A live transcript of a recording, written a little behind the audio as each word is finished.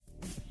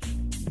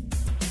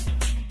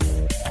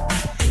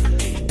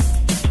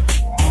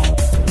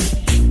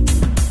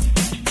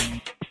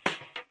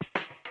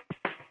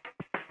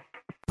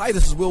Hi,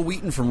 this is Will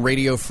Wheaton from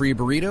Radio Free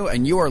Burrito,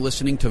 and you are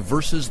listening to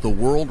Versus the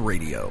World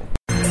Radio.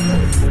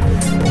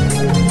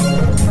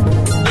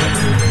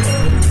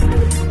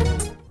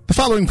 The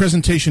following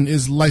presentation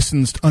is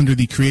licensed under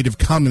the Creative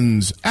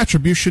Commons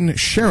Attribution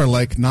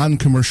Share-alike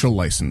Non-Commercial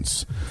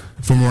License.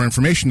 For more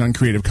information on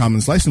Creative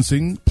Commons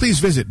licensing, please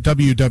visit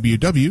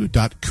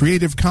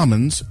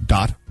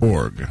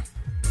www.creativecommons.org.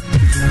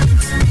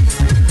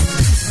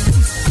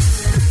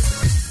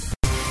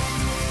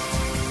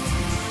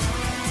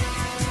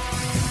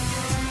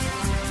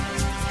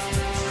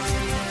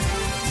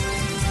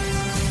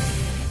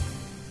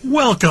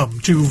 Welcome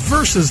to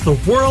Versus the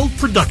World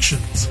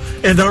Productions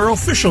and our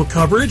official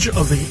coverage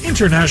of the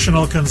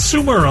International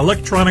Consumer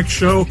Electronics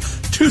Show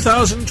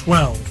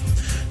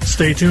 2012.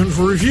 Stay tuned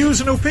for reviews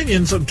and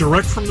opinions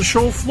direct from the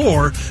show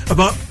floor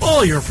about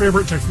all your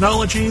favorite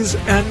technologies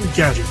and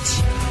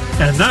gadgets.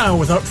 And now,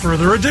 without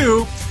further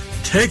ado,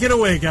 take it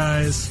away,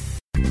 guys.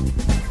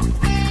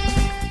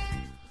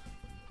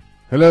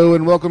 Hello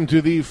and welcome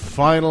to the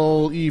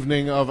final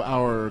evening of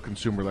our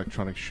Consumer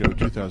Electronics Show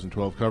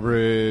 2012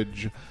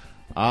 coverage.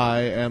 I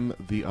am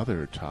the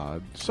other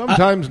Todd,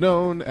 sometimes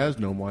known as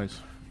Gnomewise.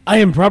 I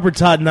am proper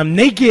Todd, and I'm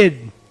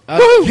naked.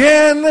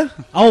 Again!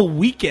 All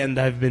weekend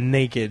I've been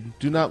naked.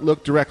 Do not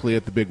look directly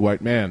at the big white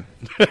man.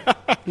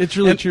 It's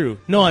really true.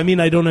 No, I mean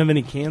I don't have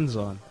any cans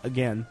on.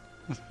 Again.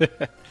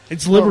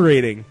 It's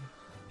liberating.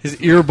 His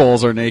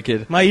earballs are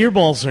naked. My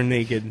earballs are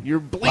naked. You're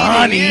bleeding.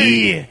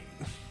 Bonnie!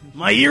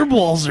 My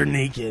earballs are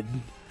naked.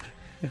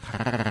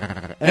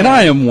 And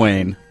I am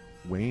Wayne.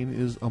 Wayne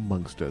is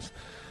amongst us.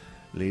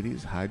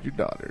 Ladies, hide your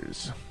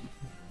daughters.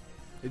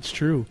 It's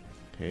true.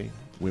 Okay,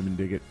 women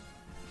dig it.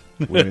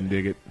 Women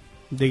dig it.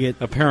 Dig it.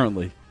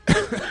 Apparently.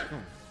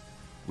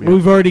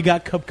 We've already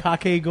got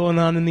Cupcake going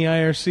on in the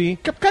IRC.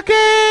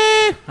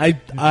 Cupcake!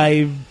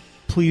 I'm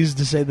pleased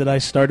to say that I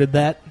started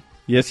that.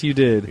 Yes, you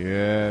did.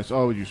 Yes.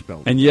 Oh, you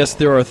spelled it. And yes,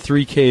 there are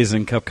 3 Ks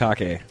in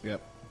Cupcake.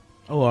 Yep.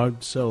 Oh,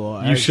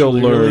 so You shall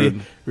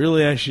learn.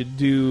 Really, I should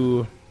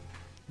do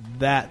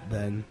that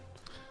then.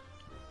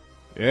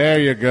 There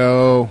you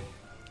go.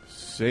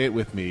 Say it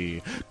with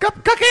me.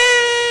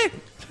 Cupcake!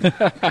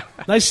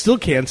 I still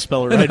can't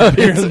spell it right,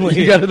 apparently.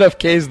 You got enough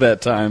Ks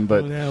that time,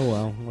 but Yeah,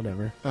 well,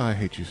 whatever. Oh, I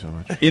hate you so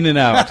much. in and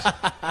out.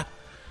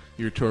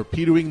 You're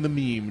torpedoing the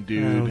meme,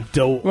 dude.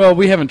 Don't. Well,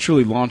 we haven't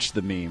truly launched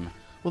the meme.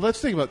 Well, let's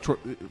think about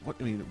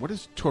what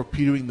is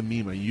torpedoing the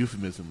meme a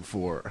euphemism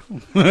for?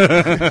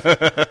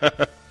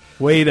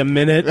 Wait a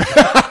minute.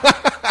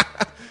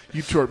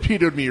 You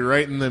torpedoed me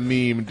right in the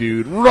meme,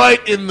 dude. Right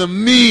in the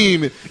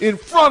meme! In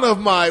front of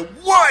my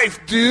wife,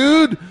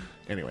 dude!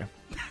 Anyway.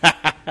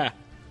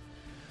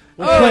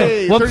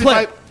 Hey,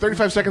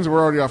 35 seconds and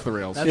we're already off the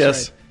rails.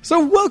 Yes. right.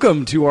 So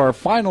welcome to our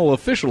final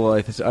official,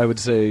 I would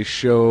say,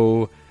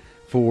 show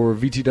for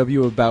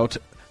VTW about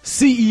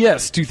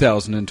CES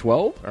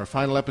 2012. Our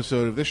final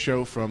episode of this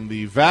show from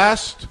the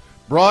vast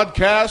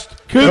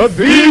broadcast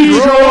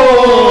Cathedral!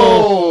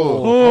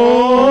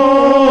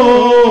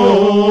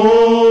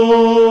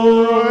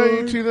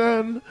 Alrighty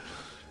then.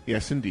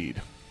 Yes,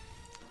 indeed.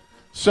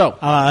 So,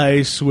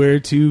 I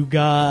swear to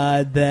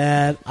God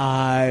that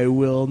I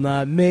will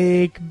not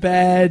make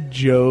bad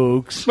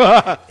jokes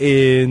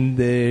in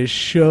this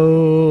show.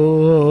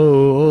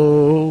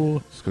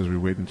 it's because we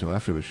wait until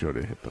after the show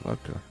to hit the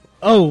vodka.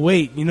 Oh,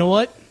 wait, you know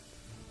what?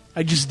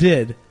 I just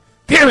did.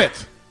 Damn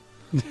it!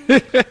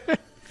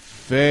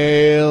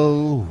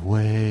 Fail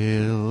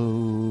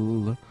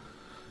whale.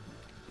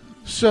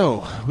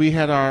 So, we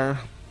had our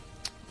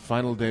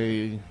final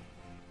day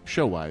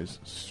show-wise.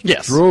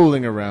 Yes.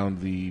 Strolling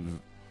around the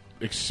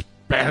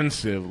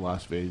expansive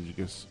Las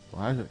Vegas.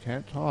 Well, I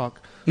can't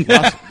talk.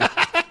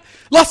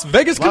 Las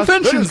Vegas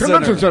Convention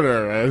Center.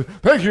 Center.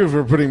 Thank you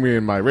for putting me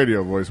in my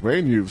radio voice,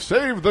 Wayne. You've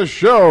saved the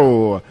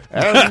show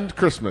and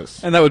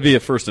Christmas. And that would be a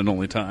first and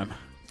only time.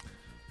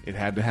 It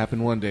had to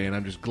happen one day, and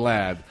I'm just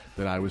glad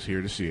that I was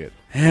here to see it.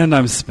 And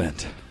I'm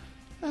spent.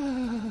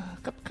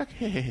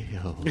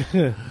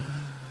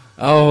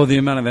 Oh, the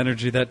amount of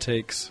energy that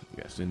takes.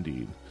 Yes,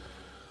 indeed.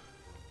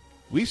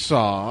 We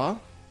saw...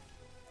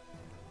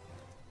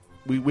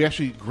 We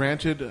actually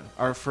granted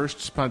our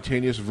first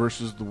spontaneous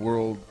Versus the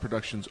World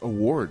Productions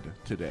award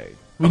today.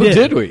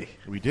 Did we?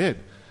 We did.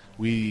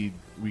 We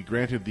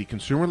granted the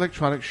Consumer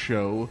Electronics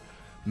Show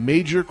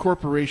Major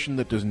Corporation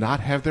That Does Not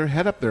Have Their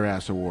Head Up Their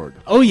Ass award.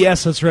 Oh,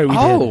 yes, that's right. We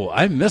did. Oh,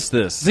 I missed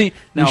this. See,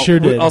 now sure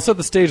did. I'll set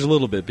the stage a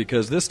little bit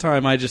because this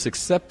time I just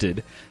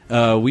accepted.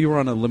 We were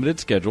on a limited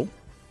schedule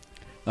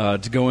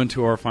to go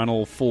into our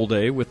final full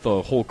day with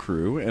the whole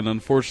crew, and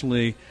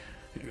unfortunately,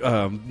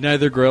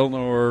 neither Grell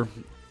nor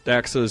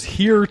Daxa is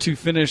here to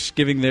finish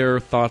giving their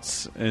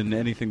thoughts and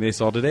anything they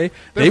saw today.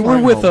 They were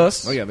flying with home.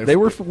 us. Oh, yeah, they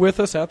were with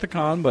us at the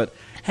con, but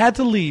had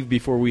to leave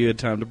before we had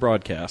time to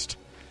broadcast,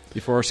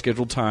 before our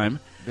scheduled time.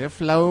 They're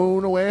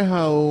flown away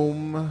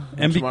home.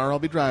 And tomorrow I'll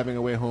be driving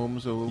away home,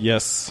 so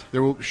Yes.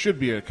 should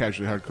be a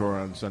Casually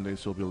Hardcore on Sunday,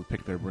 so we'll be able to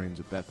pick their brains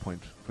at that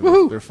point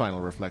for their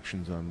final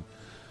reflections on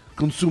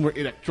Consumer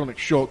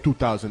Electronics Show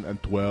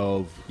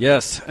 2012.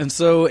 Yes, and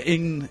so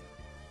in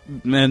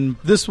and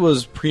this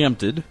was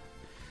preempted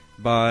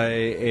by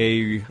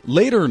a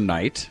later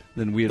night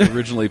than we had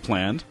originally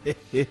planned.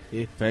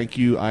 Thank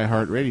you,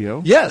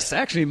 iHeartRadio. Yes,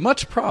 actually,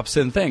 much props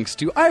and thanks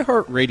to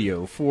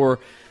iHeartRadio for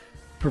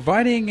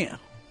providing,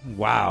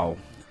 one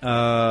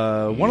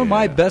of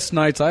my best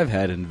nights I've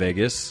had in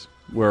Vegas,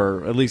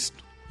 where at least,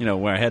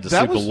 where I had to That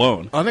sleep was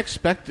alone.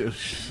 unexpected.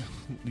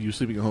 You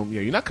sleeping at home? Yeah,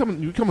 you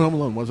coming home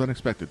alone was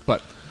unexpected.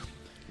 But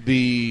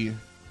the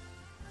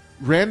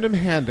random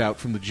handout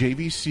from the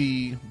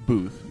JVC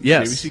booth,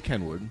 Yes. JVC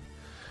Kenwood,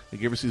 they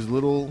gave us these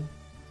little.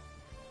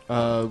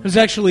 There's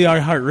actually our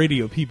Heart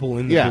Radio people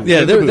in the Yeah. booth.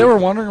 Yeah, in the they booth. were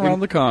wandering around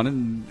the con,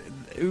 and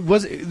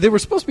they were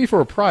supposed to be for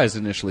a prize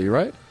initially,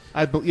 right?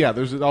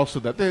 There's also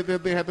that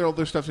they had all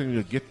their stuff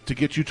to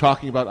get you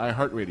talking about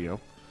iHeartRadio,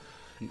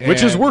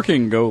 Which is And-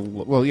 working.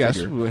 Well, yes.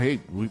 figure. Well,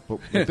 hey,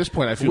 at this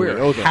point, I feel We're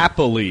we owe them.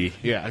 happily.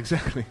 Yeah,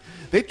 exactly.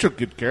 They took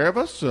good care of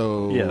us,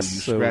 so Yes,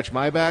 you so- scratch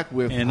my back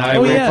with And high I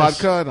rate will-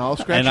 vodka, and I'll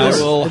scratch And I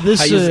yours. will.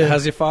 This,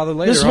 how's your father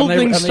later? This whole on the-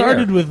 thing on the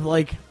started air. with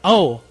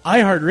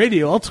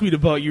iHeartRadio, I'll tweet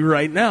about you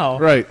right now.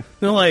 Right.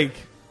 They're like,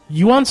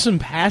 you want some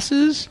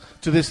passes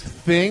To this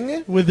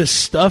thing? with the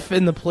stuff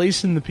and the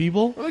place and the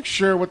people? I'm like,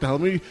 sure, what the hell?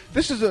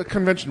 This is a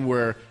convention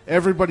where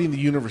everybody in the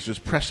universe is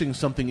pressing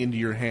something into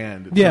your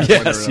hand. at Yeah. some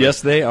point or Yes, another.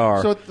 yes, they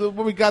are. So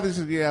when we got this,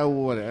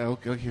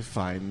 okay,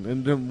 fine.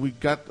 And then we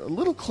got a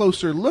little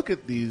closer look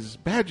at these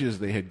badges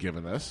they had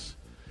given us,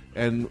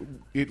 and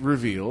it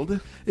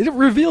revealed It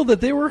revealed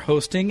that they were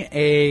hosting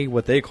a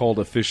what they called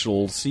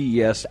official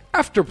CES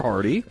after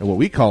party what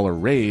we call a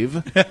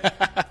rave.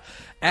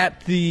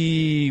 at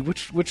the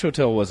which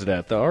hotel was it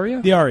at? The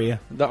Aria? The Aria.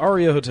 The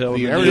Aria Hotel.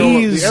 The in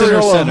Areola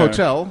Center Center.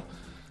 Hotel.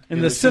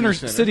 in the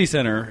city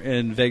center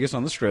in Vegas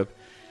on the Strip,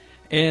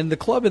 and the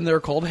club in there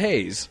called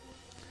Hayes.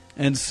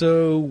 And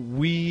so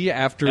we,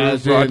 after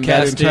As in that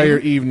broadcasting, entire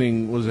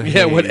evening was a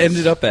what haze.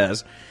 ended up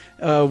as,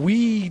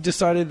 we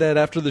decided that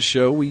after the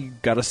show we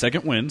got a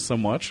second win, so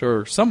much,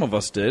 or some of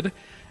us did.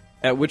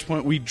 At which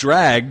point we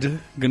dragged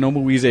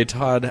Gnomowize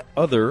Todd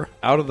Other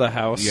out of the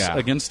house Yeah.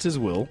 against his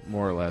will.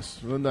 More or less.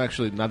 Well,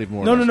 actually, not even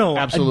more No, or no, less. no.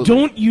 Absolutely.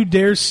 Don't you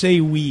dare say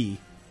we.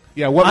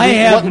 Yeah, what I we,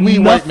 have what we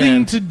white nothing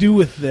man. to do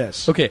with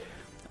this. Okay, You,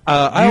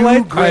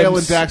 Iolite, Grail,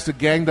 and Daxter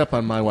ganged up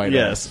on my white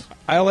Yes, ass.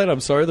 Iolite, I'm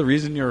sorry. The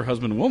reason your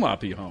husband will not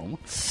be home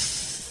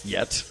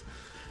yet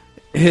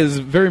is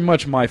very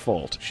much my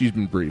fault. She's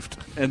been briefed.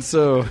 And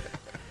so,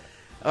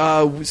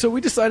 so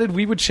we decided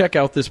we would check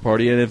out this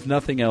party, and if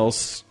nothing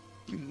else,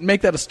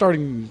 make that a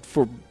starting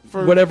for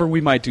whatever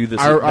we might do this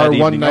Our that one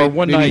evening. night, Our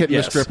one maybe night, hitting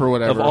yes, the strip or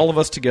whatever. of all of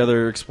us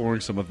together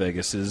exploring some of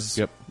Vegas's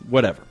Yep.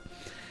 whatever.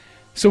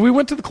 So we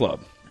went to the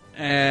club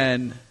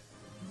and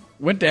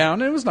went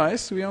down. And it was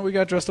nice. We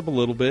got dressed up a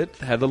little bit,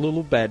 had the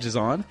little badges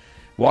on.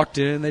 Walked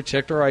in, they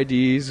checked our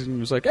IDs, and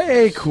was like,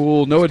 "Hey,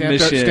 cool, no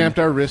admission." Stamped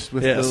our wrist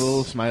with Yes. the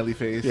little smiley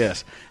face.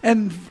 Yes,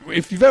 and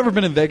if you've ever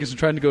been in Vegas and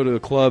trying to go to a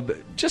club,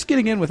 just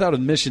getting in without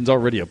admission's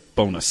already a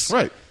bonus,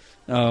 Right.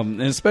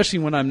 And especially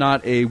when I'm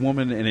not a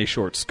woman in a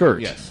short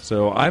skirt. Yes.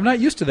 So I'm not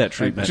used to that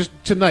treatment. Just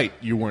tonight,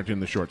 you weren't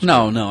in the shorts.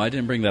 No, I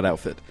didn't bring that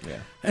outfit. Yeah.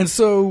 And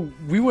so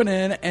we went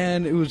in,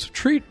 and it was a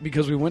treat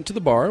because we went to the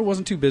bar. It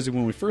wasn't too busy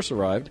when we first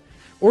arrived.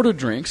 Ordered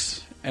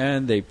drinks,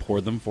 and they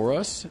poured them for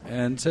us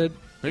and said,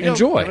 There you go.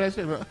 "Enjoy." What did I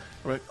say?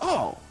 We're like,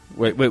 oh,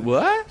 Wait,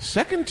 what?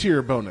 second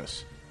tier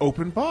bonus.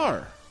 Open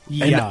bar.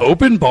 Yeah. An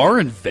open bar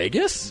in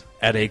Vegas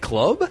at a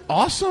club?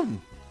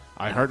 Awesome.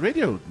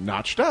 iHeartRadio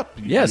notched up.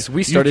 Yes,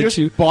 we started you just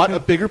to- bought a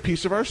bigger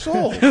piece of our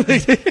soul.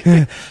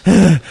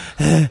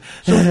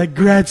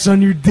 Congrats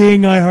on your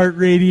ding,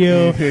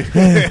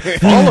 iHeartRadio.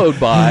 Followed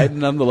by,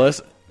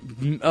 nonetheless,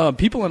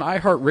 people in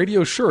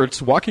iHeartRadio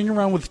shirts walking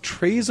around with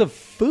trays of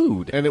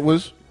food. And it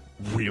was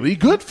really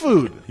good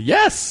food.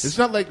 Yes. It's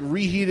not like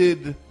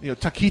reheated,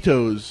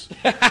 taquitos.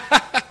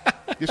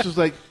 This was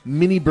like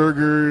mini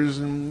burgers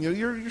and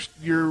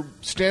your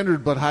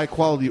standard but high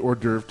quality hors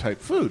d'oeuvre type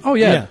food. Oh,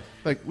 yeah. Yeah.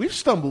 Like we've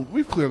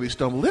clearly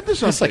stumbled into It's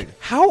something. like,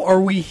 how are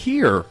we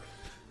here?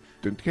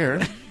 Didn't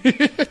care.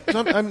 So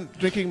I'm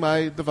drinking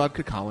the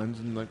vodka Collins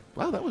and like,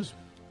 wow, that was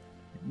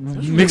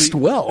Mixed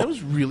really, well. That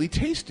was really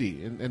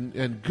tasty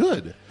and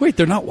good. Wait,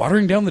 they're not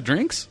watering down the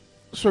drinks?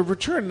 So I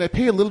return and I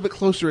pay a little bit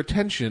closer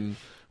attention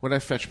when I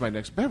fetch my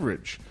next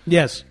beverage.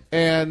 Yes.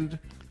 And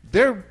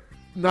they're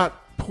not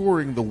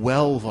pouring the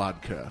well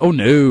vodka. Oh,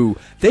 no.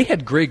 They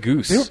had Grey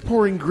Goose. They were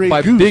pouring Grey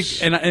by Goose.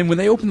 Big, and when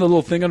they opened the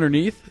little thing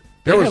underneath,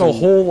 There they was had a a-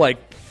 whole,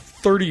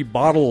 30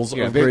 bottles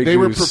Yeah, of Grey they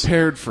were Goose.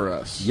 prepared for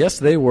us. Yes,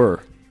 they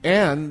were.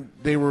 And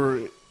they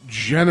were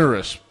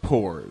generous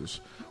pours,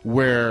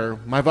 where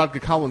my vodka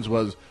Collins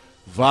was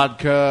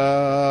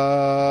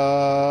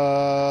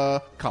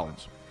vodka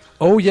Collins.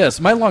 Oh, yes.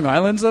 My Long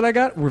Islands that I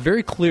got were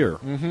very clear,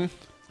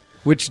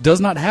 which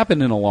does not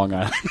happen in a Long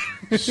Island.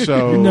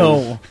 So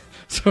No.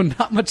 So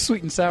not much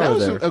sweet and that sour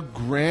was there. a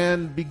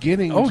grand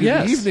beginning Oh, to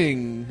yes. the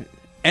evening.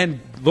 And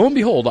lo and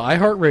behold,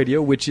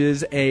 iHeartRadio, which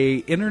is a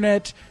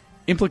internet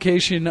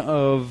implication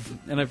of,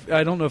 and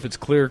I don't know if it's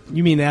clear.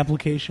 You mean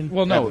application?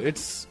 Well, no,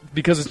 it's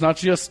because it's not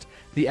just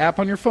the app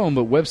on your phone,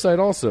 but website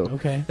also.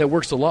 Okay. That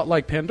works a lot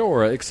like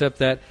Pandora, except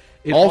that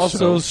It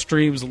also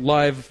streams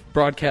live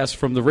broadcasts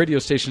from the radio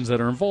stations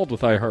that are involved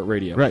with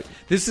iHeartRadio. Right.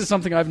 This is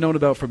something I've known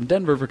about from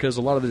Denver because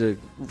a lot of the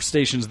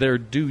stations there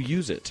do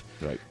use it.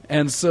 Right.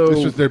 And so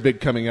This was their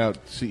big coming out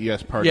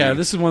CES party. yeah,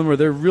 this is one where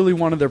they really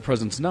wanted their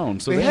presence known.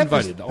 So they had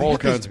invited this, all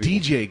kinds of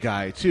people. DJ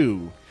guy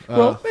too.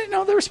 Well,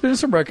 they were spinning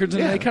some records,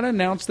 and yeah. they kind of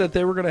announced that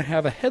they were going to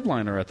have a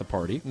headliner at the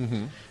party,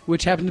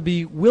 which happened to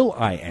be Will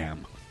I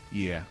Am.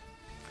 Yeah.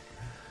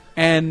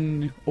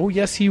 And, oh,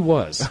 yes, he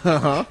was.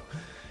 And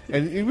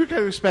we were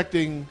kind of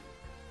expecting,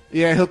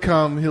 yeah, he'll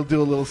come, he'll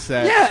do a little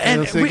set. Yeah,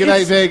 and he'll say, "Good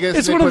night, Vegas."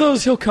 It's and one they of put-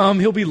 those, he'll come,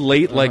 he'll be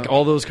late, like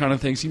all those kind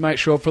of things. He might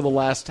show up for the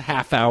last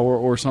half hour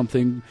or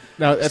something.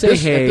 Now, at say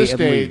this hey and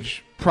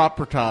stage,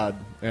 Proper Todd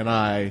and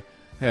I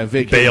have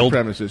vacated Bailed. the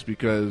premises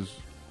because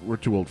we're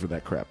too old for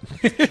that crap.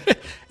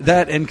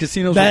 That and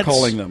casinos That's were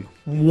calling them.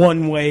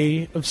 one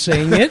way of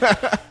saying it.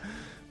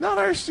 Not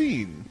our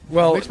scene.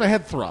 Well- makes my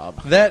head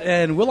throb. That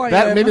and Will I Am.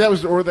 That maybe that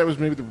was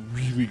maybe the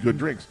really good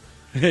drinks.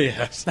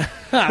 Yes.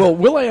 Well,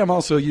 Will I Am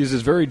also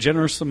uses very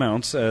generous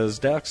amounts, as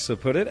Dax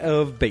put it,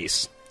 of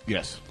bass.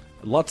 Yes,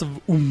 Lots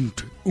of boom.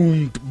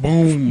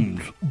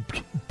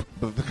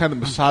 the kind of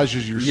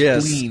massages your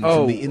Yes. spleen Oh,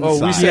 from the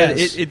inside. we said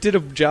Yes. it did a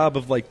job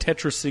of like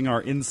Tetrising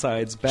our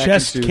insides back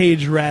Chest into.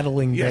 cage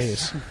rattling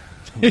Yes. bass.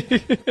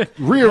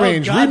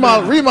 Rearrange, Oh,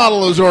 God,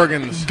 remodel those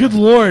organs. Good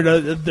Lord,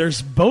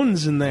 there's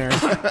bones in there.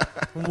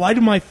 Why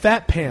do my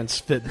fat pants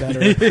fit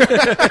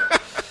better?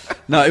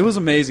 No, it was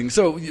amazing.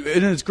 So, and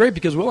it's great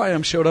because Will I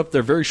Am showed up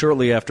there very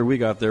shortly after we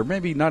got there,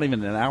 maybe not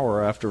even an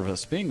hour after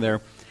us being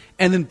there,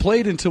 and then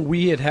played until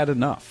we had had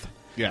enough.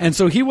 Yeah. And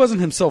so he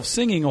wasn't himself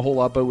singing a whole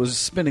lot, but was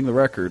spinning the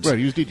records. Right,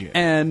 he was DJing.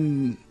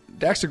 And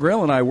Daxter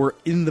Grail and I were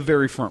in the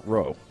very front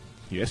row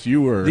Yes,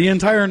 you were. the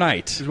entire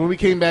night. When we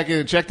came back in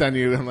and checked on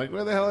you, I'm like,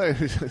 where the hell are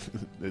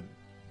the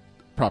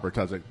Proper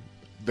Todd's like,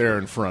 they're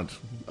in front.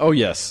 Oh,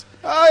 yes.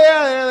 Oh,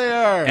 yeah, there they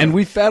are. And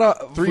we fed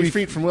up. 3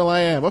 feet from Will I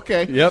Am.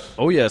 Okay. Yep.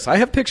 Oh, yes. I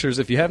have pictures.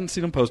 If you haven't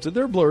seen them posted,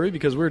 they're blurry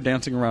because we were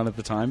dancing around at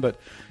the time. But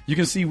you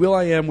can see Will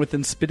I Am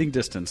within spitting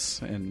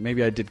distance, and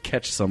maybe I did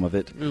catch some of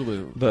it.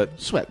 But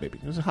Sweat, maybe.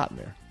 It was hot in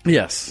there.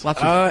 yes,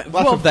 Lots of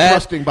well,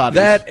 thrusting bodies.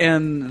 That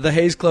and the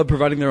Hayes Club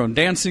providing their own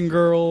dancing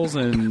girls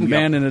and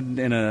man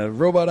in a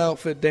robot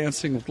outfit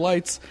dancing with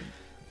lights.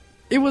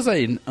 It was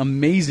an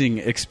amazing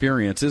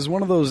experience. It was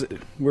one of those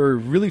we're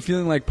really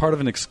feeling like part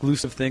of an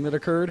exclusive thing that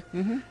occurred.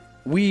 Mm-hmm.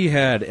 We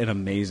had an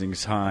amazing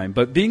time,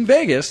 but being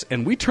Vegas,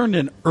 and we turned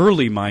in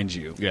early, mind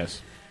you. Yes.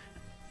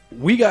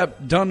 We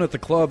got done at the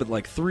club at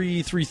like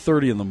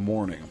 3:30 in the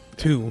morning.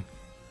 2.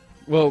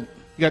 Well,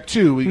 You got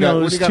two. No,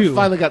 it was two.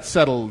 Finally got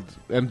settled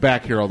and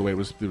back here all the way.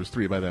 There was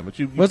 3 by then. But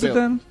you was it failed.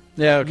 then?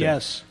 Yeah. Okay.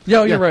 Yes.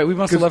 Yeah, you're right. We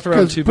must have left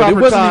around 2, but it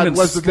Proper wasn't Todd even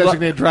was the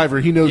designated driver.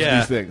 He knows Yeah.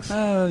 these things.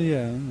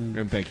 Yeah.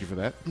 And thank you for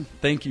that.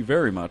 Thank you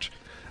very much.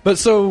 But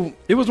so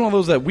it was one of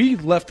those that we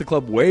left the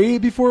club way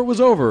before it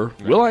was over.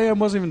 Will I Am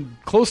wasn't even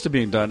close to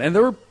being done, and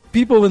there were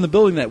people in the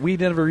building that we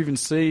never even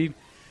see,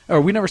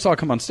 or we never saw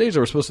come on stage. They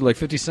were supposed to like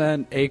 50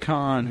 Cent,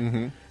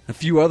 Akon, a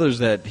few others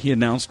that he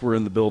announced were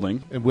in the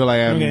building. And Will I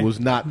Am Okay. was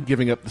not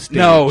giving up the stage.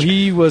 No,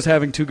 he was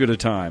having too good a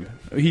time.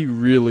 He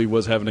really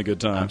was having a good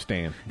time. I'm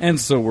staying. And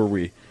so were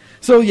we.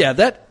 So yeah,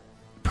 that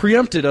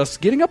preempted us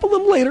getting up a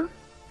little later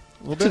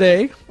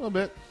today. A little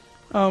bit.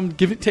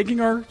 Taking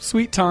our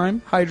sweet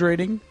time,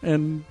 hydrating,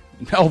 and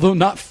although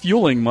not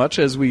fueling much,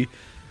 as we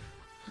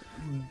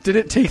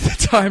didn't take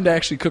the time to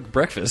actually cook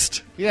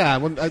breakfast. Yeah,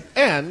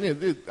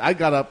 I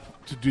got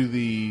up to do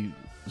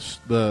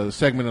the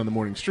segment on the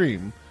morning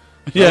stream.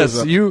 So I Yes,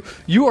 was up.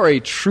 you are a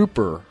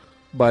trooper,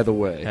 by the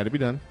way. Had to be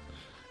done.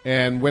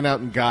 And went out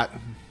and got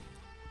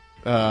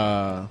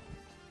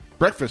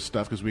breakfast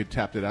stuff because we had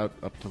tapped it out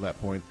up to that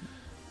point,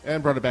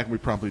 and brought it back, and we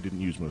promptly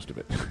didn't use most of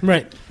it.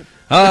 Right.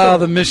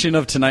 The mission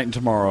of tonight and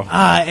tomorrow.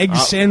 Egg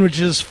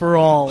sandwiches for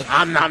all.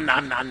 Nom, nom,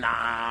 nom, nom,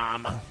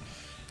 nom.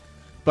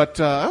 But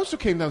I also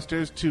came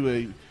downstairs to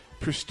a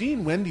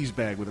pristine Wendy's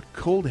bag with a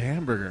cold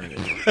hamburger in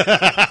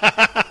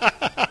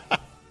it.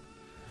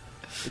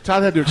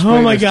 Todd had to explain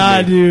Oh my this to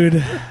god, me.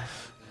 dude.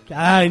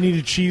 I need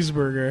a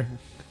cheeseburger.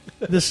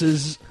 This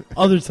is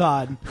other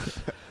Todd.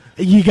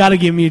 You got to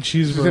give me a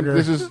cheeseburger.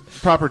 This is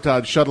Proper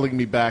Todd shuttling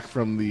me back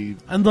from the...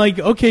 I'm like,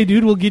 okay,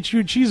 dude, we'll get you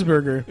a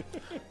cheeseburger.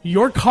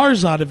 Your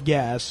car's out of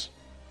gas,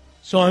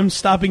 so I'm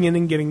stopping in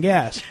and getting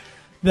gas.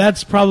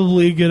 That's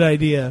probably a good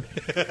idea.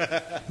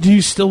 Do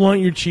you still want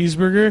your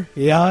cheeseburger?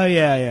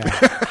 Yeah.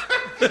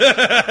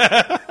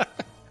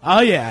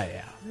 Oh,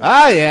 yeah.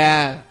 Ah,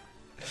 yeah.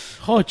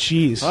 Oh,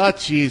 jeez. Oh,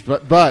 jeez.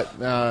 But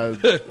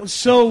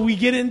So we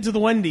get into the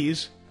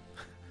Wendy's.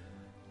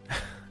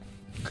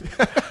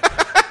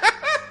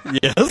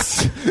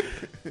 Yes.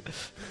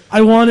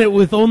 I want it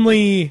with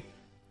only...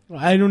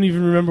 I don't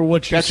even remember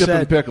what you Ketchup said.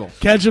 and pickle.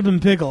 Ketchup and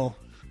pickle.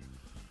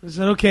 I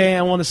said, okay,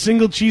 I want a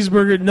single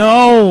cheeseburger.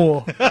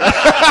 No!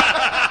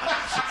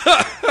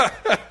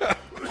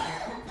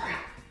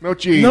 no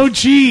cheese. No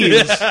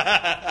cheese.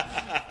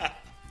 I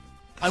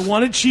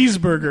want a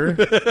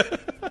cheeseburger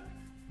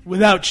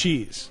without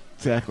cheese.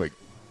 Exactly.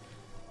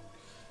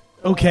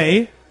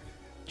 Okay.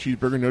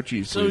 Cheeseburger, no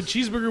cheese, So please.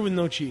 cheeseburger with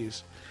no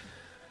cheese.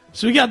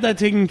 So we got that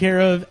taken care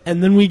of,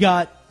 and then we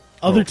got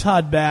Other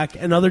Todd back,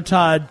 and Other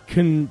Todd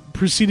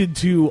proceeded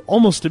to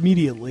almost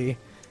immediately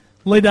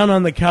lay down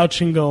on the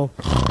couch and go,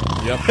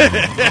 Yep.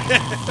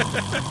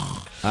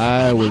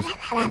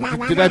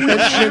 Did I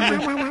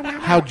mention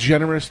how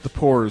generous the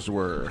pours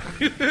were?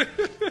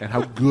 And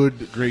how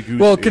good Grey Goose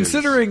Well, is?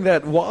 considering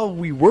that while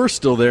we were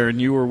still there and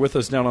you were with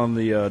us down on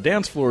the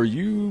dance floor,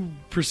 you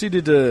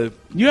proceeded to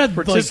you had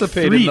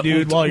participate like 3, in the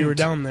dude, while you were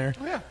down there.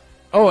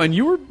 Oh, and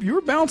you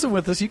were bouncing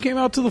with us. You came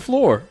out to the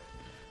floor.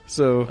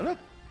 So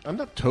I'm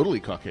not totally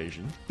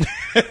Caucasian.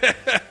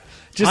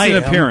 just I in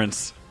am.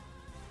 appearance.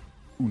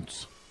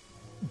 Oonts.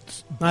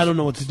 I don't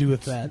know what to do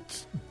with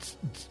that.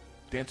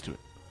 Dance to it.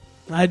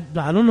 I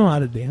don't know how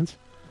to dance.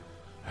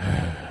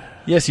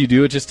 Yes, you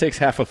do. It just takes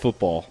half a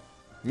football.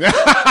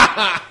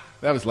 That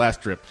was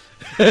last trip.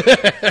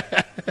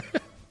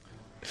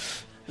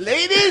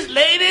 Ladies.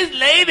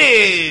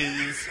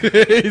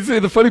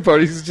 The funny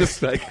part is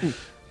just like,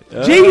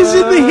 Jay's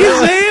in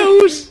his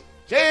house.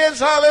 Jay and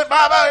Silent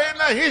Baba in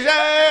the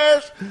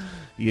his.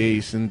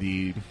 Yes,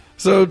 indeed.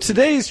 so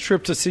today's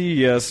trip to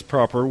CES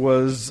proper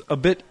was a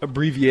bit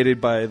abbreviated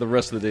by the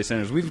rest of the day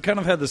standards. We've kind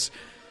of had this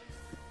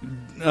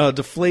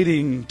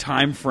deflating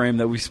time frame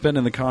that we spend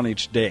in the con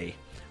each day,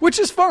 which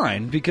is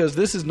fine because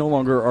this is no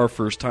longer our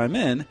first time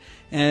in,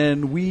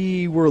 and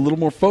we were a little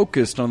more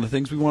focused on the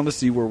things we wanted to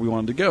see, where we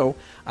wanted to go.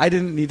 I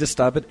didn't need to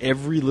stop at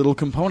every little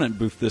component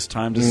booth this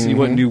time to see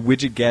what new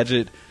widget,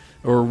 gadget,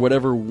 or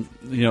whatever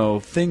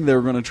thing they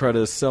were going to try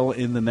to sell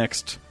in the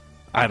next,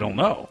 I don't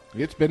know.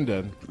 It's been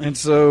done. And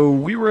so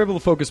we were able to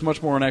focus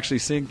much more on actually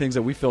seeing things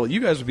that we felt you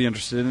guys would be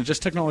interested in, and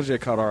just technology that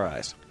caught our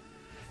eyes.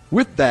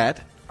 With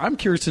that, I'm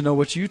curious to know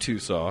what you two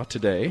saw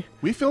today.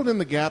 We filled in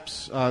the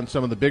gaps on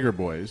some of the bigger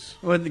boys.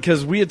 Well,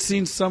 because we had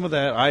seen some of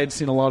that. I had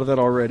seen a lot of that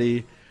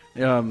already.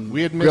 We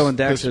had Grill and missed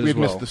Dax had we as had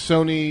well. missed the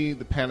Sony,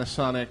 the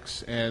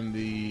Panasonics, and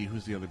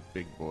who's the other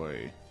big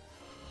boy?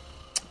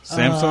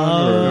 Samsung?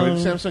 No, or, we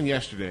did Samsung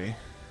yesterday.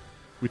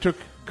 We took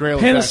Grail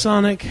and Dax.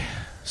 Panasonic,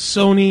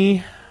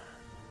 Sony.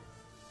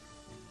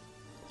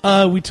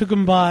 We took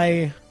them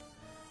by.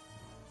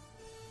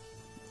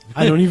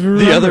 I don't even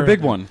remember. the other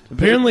big one.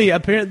 Apparently,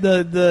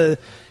 the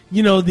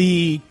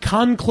the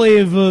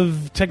conclave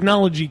of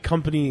technology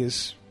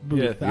companies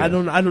booth. Yeah. I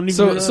don't even.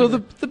 So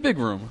remember. the big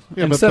room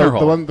Yeah, in but Center the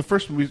Hall. one, the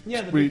first one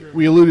Yeah, the we big room.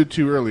 we alluded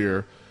to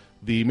earlier,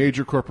 the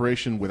major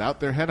corporation without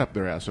their head up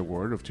their ass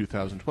award of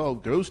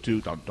 2012 goes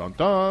to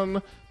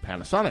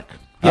Panasonic.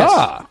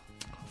 Ah,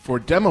 For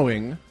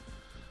demoing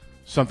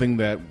something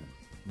that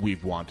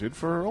we've wanted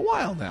for a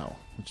while now.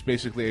 It's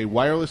basically a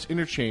wireless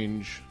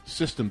interchange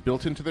system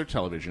built into their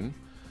television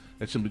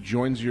that simply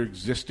joins your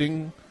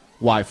existing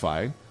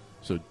Wi-Fi.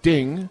 So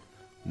ding,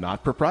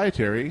 not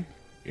proprietary,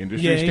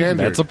 industry Yay.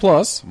 standard. that's a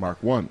plus. Mark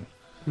 1.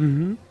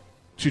 Mm-hmm.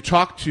 To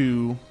talk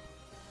to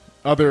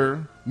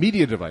other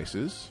media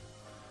devices,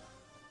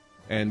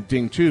 and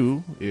Ding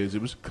 2 it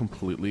was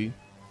completely,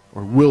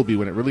 or will be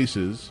when it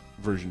releases,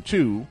 version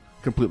 2,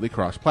 completely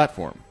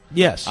cross-platform.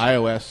 yes,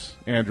 iOS,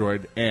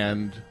 Android,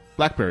 and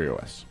BlackBerry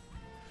OS.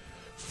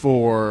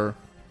 For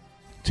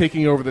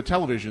taking over the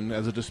television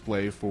as a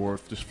display for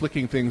just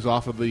flicking things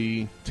off of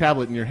the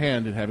tablet in your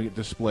hand and having it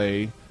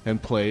display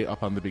and play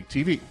up on the big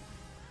TV.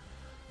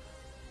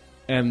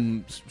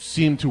 And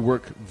seem to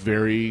work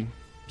very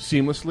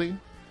seamlessly,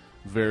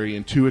 very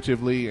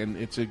intuitively, and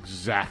it's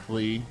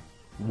exactly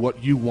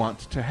what you want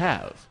to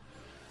have.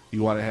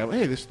 You want to have,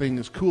 hey, this thing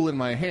is cool in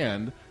my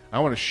hand. I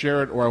want to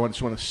share it, or I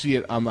just want to see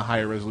it on the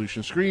higher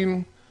resolution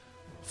screen.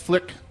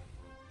 Flick,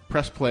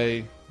 press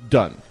play,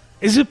 done.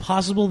 Is it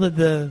possible that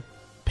the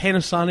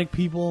Panasonic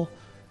people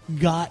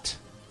got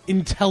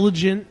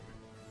intelligent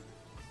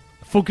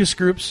focus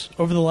groups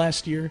over the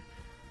last year?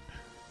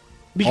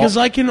 Because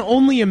I can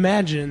only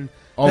imagine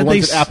All that the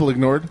ones that Apple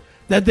ignored.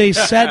 that they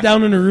sat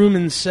down in a room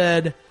and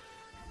said,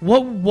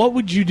 "What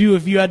would you do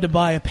if you had to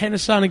buy a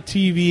Panasonic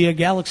TV, a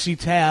Galaxy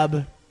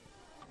Tab,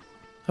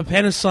 a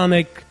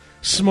Panasonic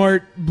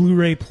Smart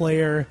Blu-ray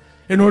player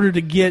in order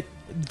to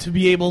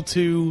be able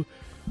to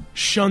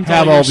shunt Have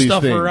all your all these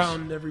stuff things."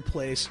 around every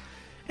place?"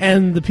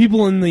 And the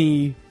people in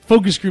the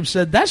focus group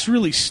said, "That's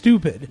really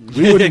stupid.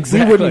 We wouldn't,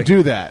 Exactly. we wouldn't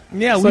do that.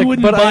 Yeah, It's we like,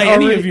 wouldn't but buy I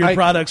any already- of your I-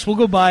 products. We'll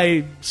go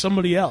buy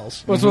somebody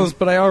else."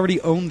 But I already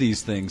own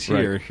these things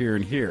here, Right. here,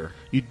 and here.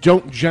 You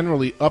don't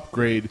generally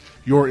upgrade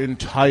your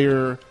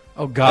entire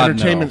Oh, God,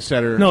 entertainment no.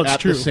 center No, it's at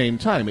true. the same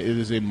time. It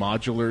is a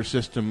modular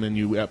system, and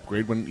you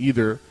upgrade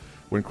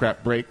when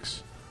crap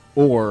breaks,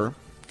 or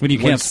When you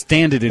when- can't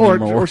stand it or,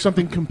 anymore. or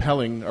something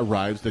compelling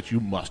arrives that you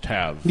must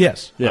have.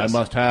 Yes. Yes. I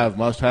must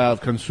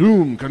have,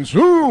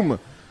 consume.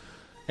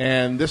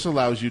 And this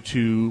allows you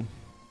to,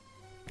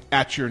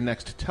 at your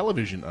next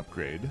television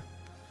upgrade,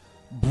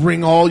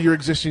 bring all your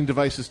existing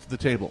devices to the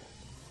table.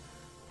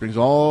 Brings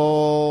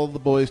all the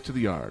boys to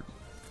the yard.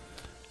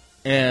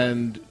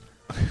 And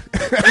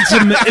It's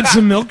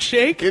a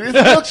milkshake. it is a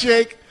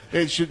milkshake.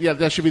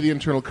 That should be the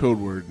internal code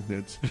word.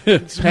 It's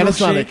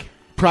Panasonic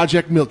milkshake.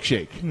 Project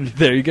Milkshake.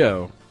 There you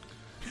go.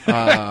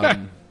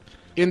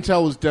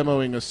 Intel was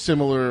demoing a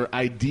similar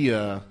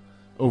idea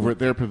over at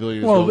their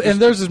pavilion. Well, and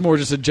theirs is more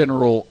just a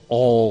general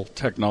all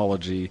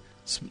technology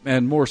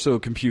and more so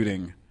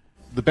computing.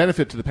 the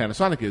benefit to the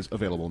Panasonic is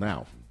available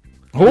now.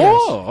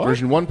 Oh,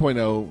 Version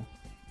 1.0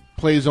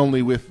 plays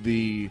only with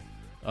the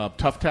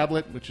Tough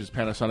tablet, which is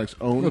Panasonic's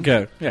own.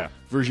 okay, yeah.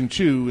 Version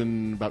 2,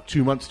 in about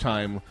 2 months'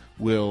 time,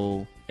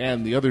 will...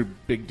 And the other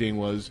big ding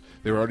was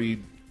they're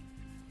already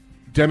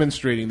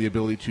demonstrating the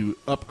ability to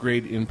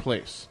upgrade in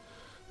place.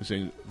 They're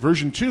saying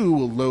version 2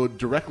 will load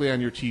directly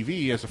on your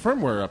TV as a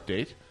firmware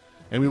update,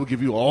 and we will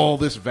give you all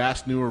this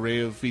vast new array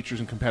of features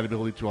and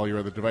compatibility to all your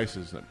other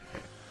devices. Then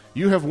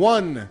you have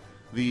won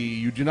the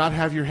You Do Not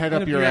Have Your Head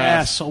Up Your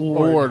Ass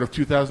award of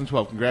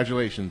 2012.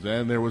 Congratulations.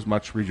 And there was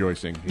much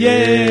rejoicing.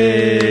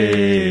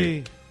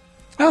 Yay!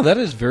 Oh, that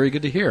is very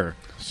good to hear.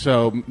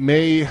 So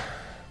may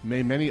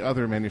many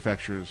other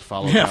manufacturers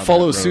follow Yeah, down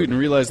follow that suit road. and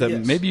realize that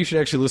Yes. maybe you should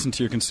actually listen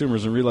to your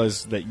consumers and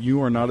realize that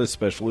you are not as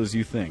special as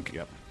you think.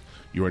 Yep.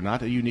 You are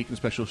not a unique and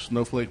special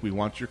snowflake. We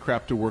want your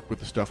crap to work with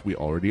the stuff we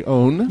already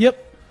own.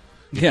 Yep.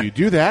 If Yeah. you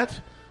do that,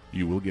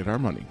 you will get our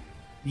money.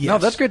 Yes. No,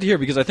 that's great to hear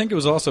because I think it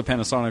was also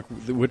Panasonic,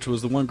 which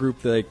was the one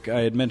group that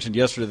I had mentioned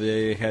yesterday.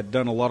 They had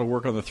done a lot of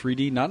work on the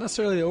 3D, not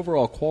necessarily the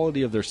overall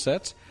quality of their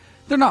sets.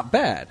 They're not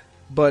bad,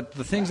 but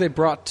the things they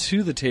brought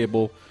to the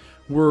table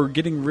were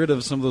getting rid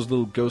of some of those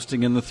little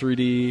ghosting in the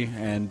 3D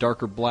and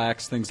darker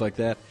blacks, things like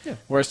that. Yeah.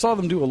 Where I saw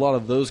them do a lot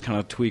of those kind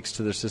of tweaks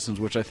to their systems,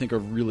 which I think are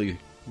really,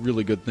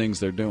 really good things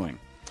they're doing.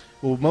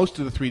 Well, most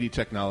of the 3D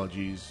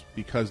technologies,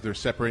 because they're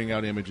separating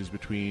out images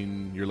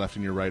between your left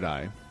and your right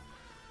eye,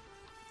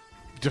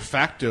 de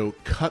facto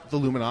cut the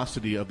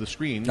luminosity of the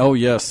screen. Oh,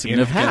 yes, in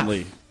half.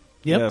 significantly.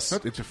 Yep. Yes.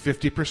 It's a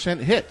 50%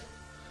 hit.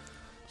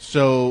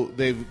 So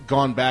they've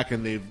gone back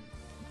and they've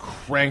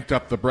cranked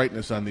up the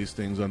brightness on these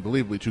things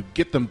unbelievably to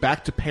get them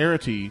back to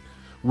parity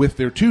with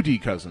their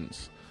 2D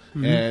cousins.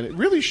 Mm-hmm. And it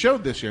really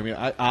showed this year.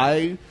 I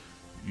mean,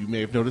 you may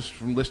have noticed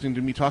from listening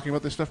to me talking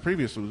about this stuff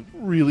previously, was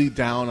really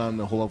down on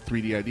the whole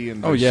 3D idea.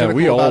 And Oh, very yeah, cynical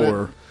we all about it.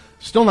 were.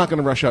 Still not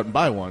going to rush out and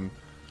buy one,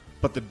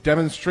 but the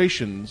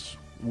demonstrations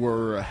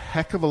were a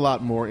heck of a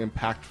lot more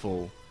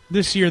impactful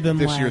This year than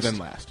this last. year than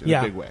last, in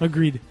yeah, a big way.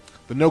 Agreed.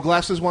 The no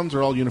glasses ones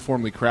are all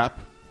uniformly crap.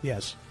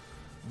 Yes.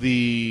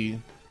 The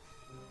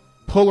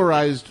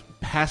polarized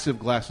passive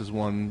glasses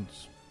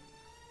ones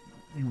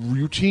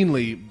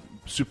routinely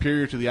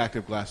superior to the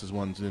active glasses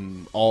ones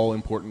in all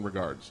important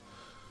regards.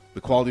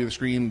 The quality of the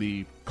screen,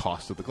 the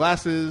cost of the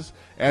glasses,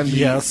 and the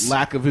Yes.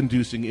 lack of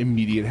inducing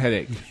immediate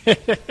headache.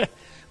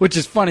 Which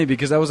is funny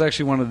because that was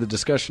actually one of the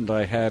discussions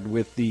I had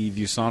with the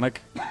ViewSonic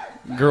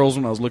girls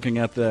when I was looking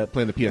at that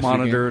Playing the PS3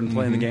 monitor game. and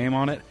playing Mhm. the game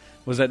on it.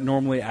 Was that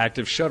normally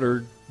active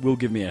shutter will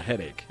give me a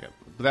headache? Yeah.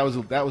 But that was a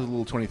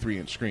little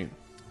 23-inch screen.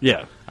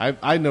 Yeah.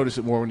 I notice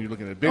it more when you're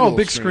looking at a big Oh, old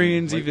big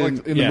screen, screens, like, even-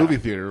 like in yeah. the movie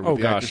theater. With Oh,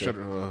 the gosh, active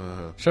yeah.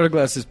 shutter. Shutter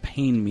glasses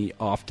pain me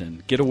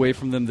often. Get away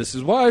from them. This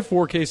is why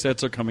 4K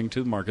sets are coming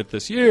to the market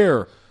this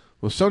year.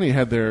 Well, Sony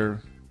had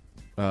their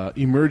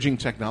emerging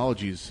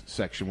technologies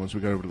section once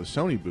we got over to the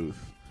Sony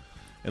booth,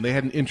 and they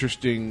had an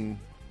interesting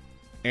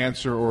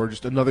answer or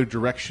just another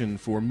direction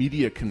for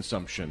media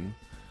consumption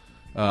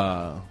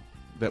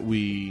that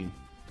we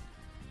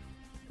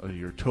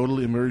your total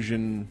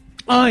immersion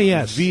Ah,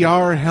 yes.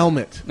 VR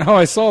helmet. Oh,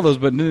 I saw those,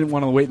 but didn't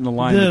want to wait in the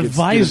line. The to get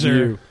visor.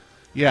 view.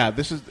 Yeah,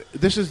 this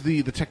is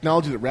the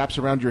technology that wraps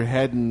around your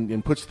head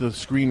and puts the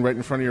screen right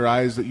in front of your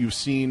eyes that you've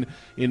seen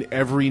in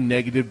every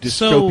negative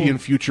dystopian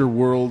future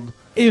world.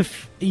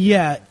 If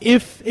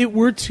it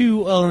were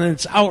to, and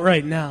it's out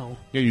right now.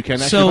 Yeah, you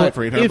can actually buy it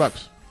for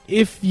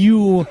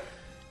 $800.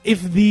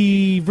 If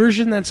the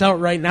version that's out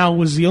right now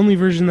was the only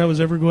version that was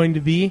ever going to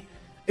be,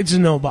 it's a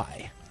no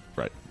buy.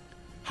 Right.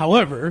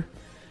 However,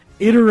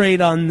 iterate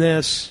on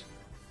this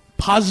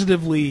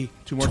positively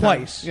Two more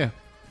twice. times. Yeah.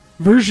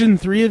 Version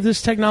 3 of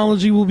this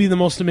technology will be the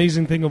most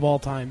amazing thing of all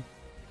time.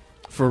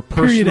 For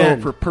Period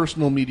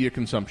personal end. media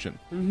consumption.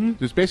 Mm-hmm.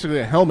 There's basically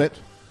a helmet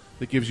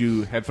that gives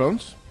you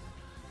headphones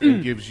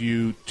and gives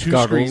you two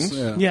Goggles, screens.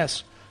 yeah.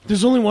 Yes.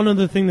 There's only one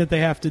other thing that they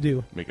have to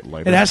do. Make it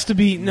lighter. It has to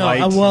be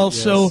Light,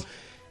 so yes.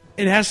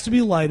 it has to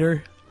be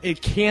lighter.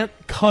 It can't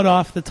cut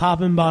off the top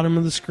and bottom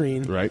of the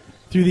screen right.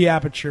 through the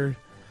aperture.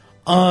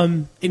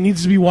 It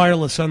needs to be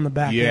wireless on the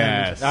back end.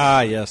 Yes.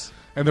 Ah, yes.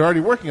 And they're already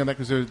working on that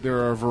because there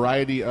are a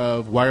variety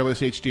of wireless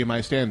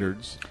HDMI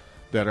standards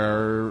that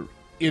are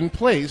in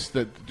place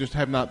that just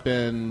have not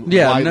been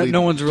Yeah, widely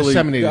no one's really.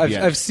 disseminated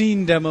yet. I've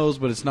seen demos,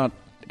 but it's not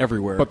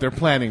everywhere. But they're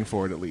planning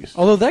for it at least.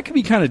 Although that can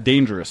be kind of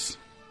dangerous.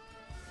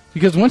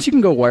 Because once you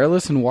can go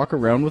wireless and walk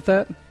around with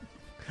that,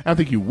 I don't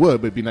think you would,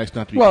 but it'd be nice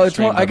not to be well, it's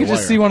constrained one, by I could the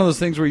just wire. see one of those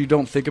things where you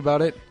don't think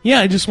about it. Yeah,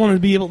 I just wanted to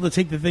be able to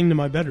take the thing to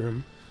my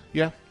bedroom.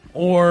 Yeah.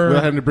 Or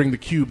Without having to bring the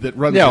cube that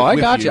runs No, it I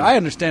with got you. I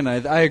understand.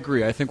 I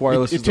agree. I think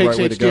wireless It is the takes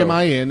right way to go.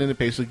 HDMI in, and it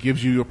basically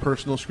gives you a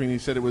personal screen. He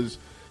said it was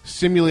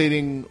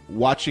simulating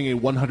watching a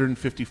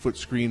 150-foot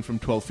screen from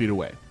 12 feet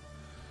away,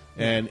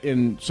 and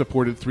in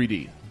supported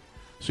 3D.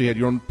 So you had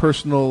your own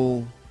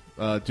personal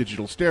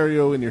digital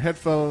stereo in your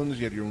headphones.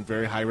 You had your own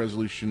very high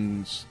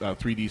resolution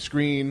 3D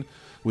screen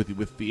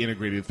with the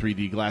integrated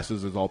 3D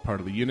glasses as all part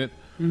of the unit.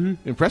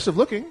 Mm-hmm. Impressive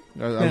looking.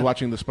 I was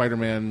watching the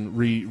Spider-Man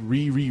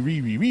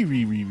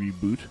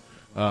reboot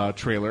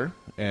trailer,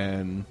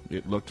 and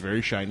it looked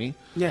very shiny.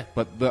 Yeah.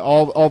 But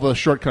all the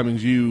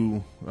shortcomings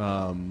you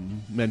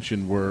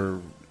mentioned were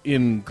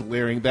in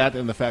glaring, that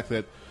and the fact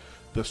that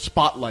the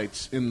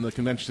spotlights in the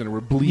convention center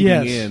were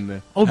bleeding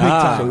in. Oh, big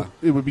time. So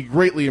it would be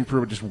greatly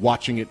improved just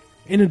watching it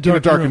in a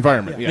dark room.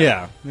 environment.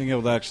 Yeah, being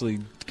able to actually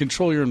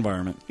control your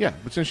environment. Yeah,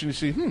 but it's interesting to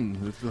see,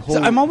 the whole...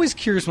 So I'm always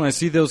curious when I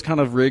see those kind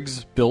of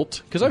rigs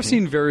built, because I've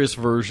seen various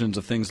versions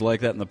of things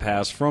like that in the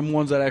past, from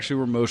ones that actually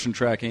were motion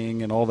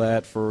tracking and all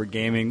that for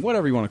gaming,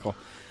 whatever you want to call it.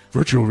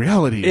 Virtual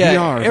reality, Yeah,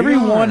 VR,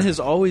 everyone VR. has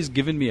always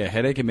given me a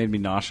headache and made me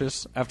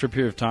nauseous after a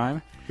period of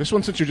time. This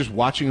one, since you're just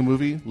watching a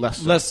movie, less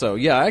so. Less so,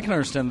 yeah, I can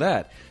understand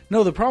that.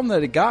 No, the problem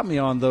that it got me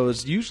on, though,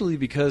 is usually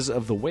because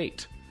of the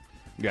weight.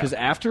 Because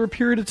after a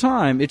period of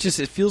time, it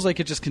feels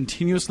like it just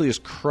continuously is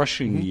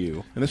crushing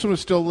you. And this one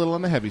was still a little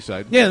on the heavy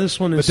side. Yeah, this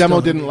one is The demo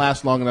still didn't heavy.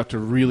 last long enough to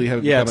really have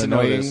it Yeah, become to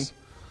annoying.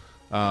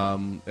 notice.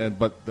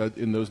 But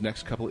in those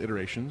next couple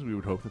iterations, we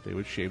would hope that they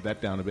would shave that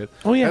down a bit.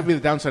 Oh, yeah. That'd be the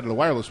downside of the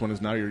wireless one,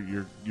 is now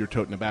you're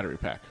toting a battery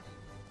pack.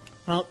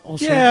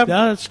 Also, Yeah.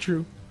 that's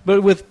true.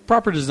 But with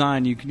proper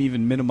design, you can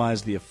even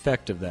minimize the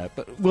effect of that.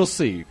 But we'll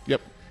see.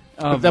 Yep.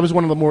 But that was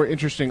one of the more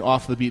interesting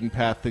off the beaten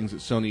path things that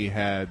Sony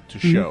had to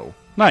show.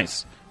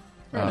 Nice.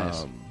 Very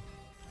nice.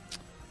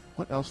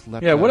 What else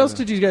left? Yeah, what out else of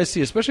did you guys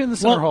see, especially in the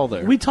center hall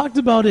there? We talked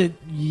about it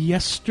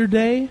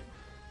yesterday,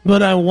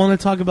 but I want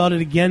to talk about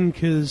it again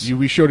because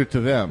we showed it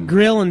to them.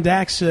 Grail and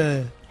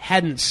Daxa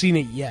hadn't seen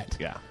it yet.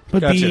 Yeah.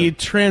 But Gotcha. the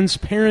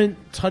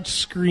transparent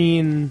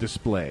touchscreen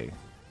Display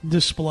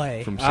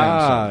display from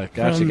Samsung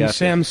gotcha, from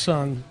gotcha.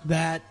 Samsung,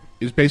 that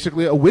is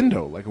basically a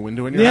window, like a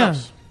window in your Yeah.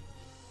 house.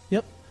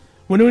 Yep.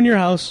 Window in your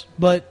house,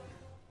 but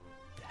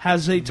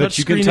has a touch But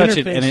you can screen touch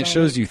it, interface and on it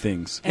shows you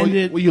things. And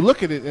it, you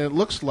look at it, and it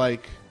looks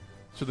like,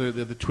 so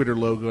the Twitter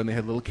logo, and they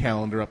had a little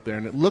calendar up there,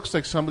 and it looks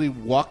like somebody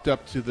walked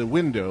up to the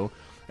window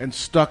and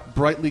stuck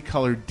brightly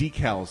colored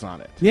decals on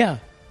it. yeah.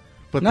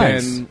 But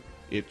Nice. then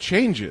it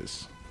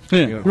changes. Yeah.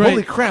 You know, Right.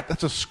 Holy crap,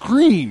 that's a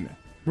screen!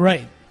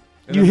 Right.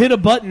 You hit a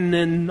button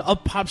and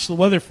up pops the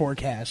weather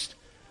forecast.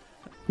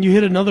 You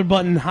hit another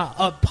button,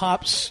 up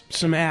pops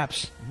some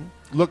apps.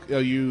 Look,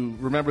 you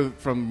remember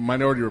from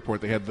Minority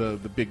Report, they had the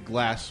big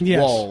glass Yes.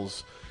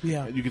 walls.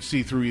 Yeah. You could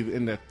see through,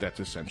 and that's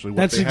essentially what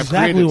That's they have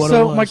exactly created. what it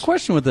So was. my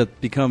question with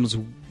that becomes,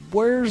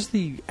 where's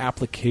the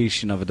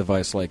application of a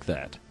device like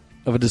that,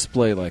 of a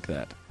display like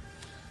that?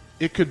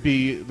 It could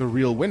be the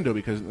real window,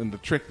 because in the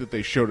trick that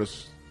they showed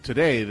us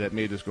today that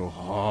made us go,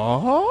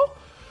 huh?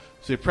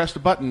 So they pressed a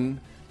button,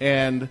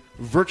 and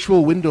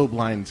virtual window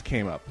blinds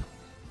came up.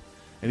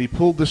 And he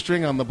pulled the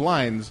string on the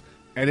blinds,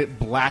 and it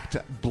blacked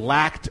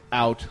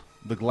out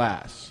the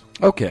glass.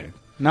 Okay,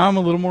 now I'm a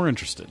little more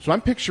interested. So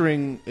I'm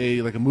picturing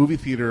a movie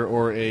theater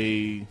or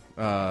a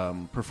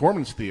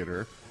performance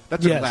theater.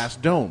 That's a Yes. glass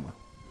dome.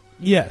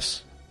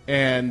 Yes.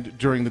 And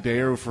during the day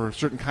or for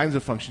certain kinds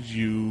of functions,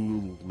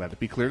 you let it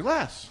be clear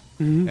glass.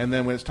 Mm-hmm. And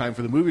then when it's time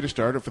for the movie to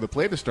start or for the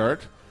play to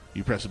start,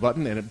 you press a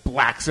button and it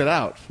blacks it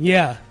out.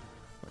 Yeah.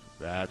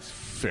 That's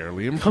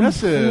fairly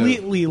impressive.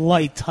 Completely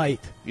light tight.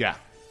 Yeah.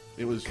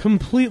 It was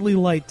Completely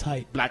light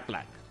tight. black.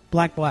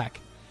 Black.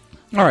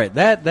 All right,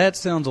 that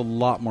sounds a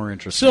lot more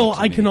interesting. So to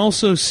I me. can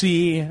also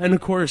see, and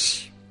of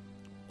course,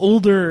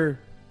 older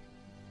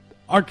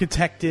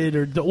architected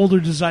or the older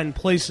designed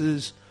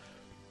places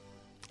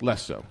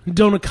Less so.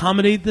 don't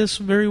accommodate this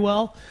very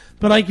well.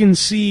 But I can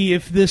see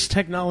if this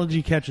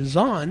technology catches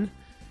on,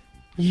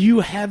 you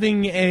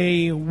having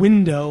a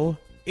window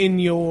in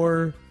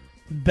your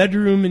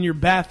bedroom, in your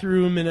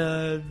bathroom,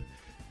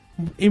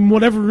 in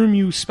whatever room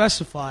you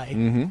specify,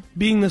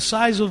 being the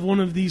size of one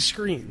of these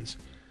screens.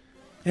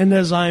 And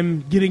as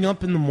I'm getting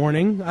up in the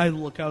morning, I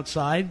look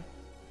outside.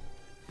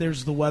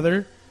 There's the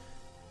weather.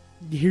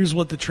 Here's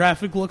what the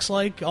traffic looks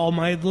like. All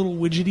my little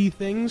widgety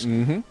things.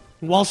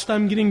 Whilst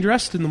I'm getting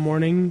dressed in the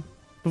morning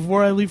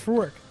before I leave for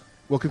work.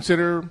 Well,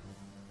 consider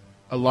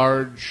a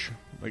large,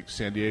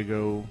 San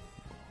Diego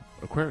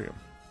aquarium.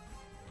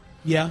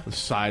 Yeah. The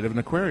side of an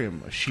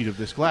aquarium, a sheet of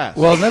this glass.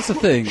 Well, and that's the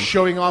thing.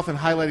 Showing off and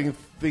highlighting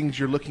things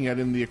you're looking at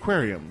in the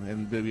aquarium,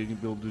 and being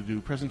able to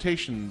do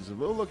presentations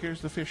of, oh, look,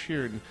 here's the fish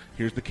here, and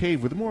here's the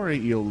cave where the moray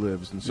eel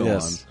lives, and so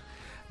Yes.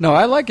 No,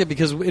 I like it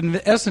because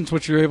in essence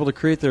what you're able to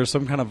create there is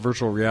some kind of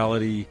virtual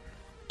reality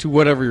to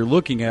whatever you're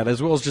looking at,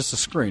 as well as just a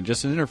screen,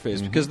 just an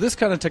interface. Because this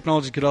kind of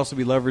technology could also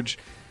be leveraged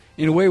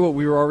in a way what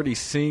we were already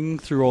seeing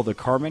through all the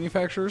car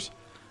manufacturers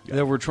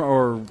that were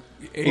or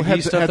AV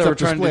heads- stuff that heads-up were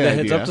trying to do display the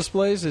heads-up idea.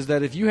 displays, is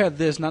that if you had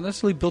this, not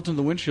necessarily built into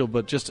the windshield,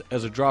 but just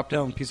as a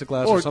drop-down piece of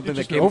glass on. or something that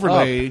just came an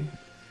overlay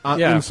up,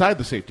 Yeah. inside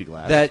the safety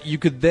glass. that you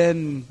could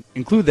then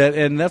include that,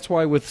 and that's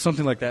why with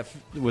something like that,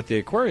 with the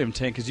aquarium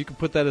tank, is you could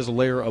put that as a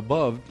layer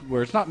above,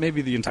 where it's not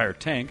maybe the entire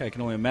tank. I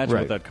can only imagine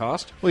Right. what that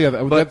cost. Well, yeah,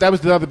 that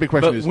was the other big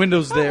question. But is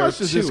Windows how there much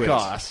does to this it.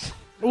 cost?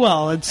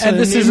 Well, it's And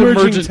an this is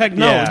emerging emergent-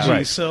 technology, yeah.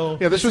 Right. so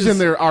Yeah, this was in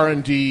their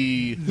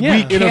R&D Yeah. We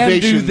can do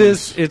innovations.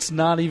 this. It's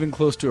not even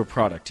close to a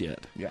product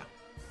yet. Yeah.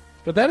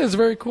 But that is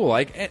very cool.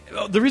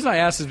 The reason I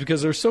asked is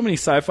because there's so many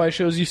sci-fi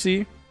shows you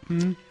see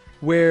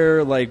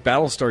where, like,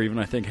 Battlestar even,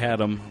 I think, had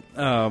them.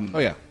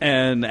 yeah.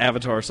 And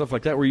Avatar, stuff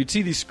like that, where you'd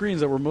see these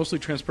screens that were mostly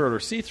transparent or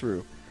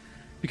see-through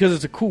because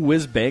it's a cool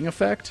whiz-bang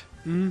effect.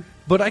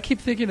 But I keep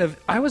thinking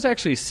I was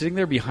actually sitting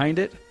there behind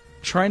it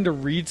trying to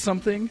read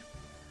something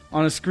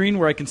on a screen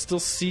where I can still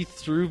see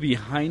through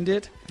behind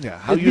it. Yeah,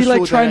 how It'd be useful like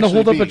would that trying to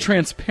hold up actually a be?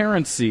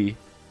 transparency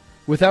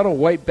without a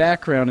white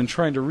background and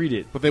trying to read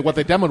it. But what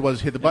they demoed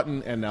was hit the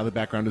button, and now the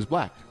background is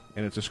black,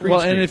 and it's a screen. Well,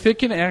 screen. and if it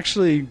can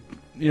actually,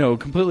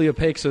 completely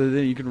opaque so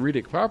that you can read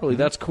it properly,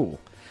 that's cool.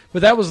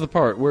 But that was the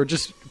part where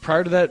just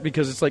prior to that,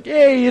 because it's like,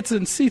 hey, it's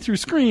a see-through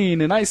screen,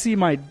 and I see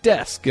my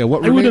desk. yeah,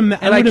 what I would, remain-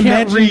 And I can't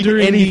imagine read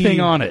during anything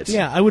the, on it.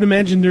 Yeah, I would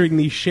imagine during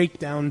the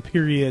shakedown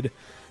period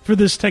for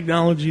this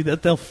technology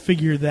that they'll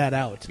figure that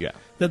out. Yeah.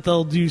 That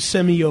they'll do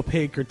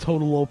semi-opaque or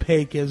total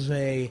opaque as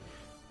a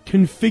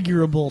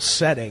configurable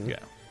setting. Yeah.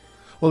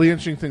 Well, the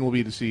interesting thing will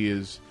be to see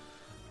is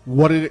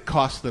what did it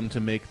cost them to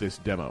make this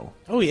demo?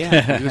 Oh,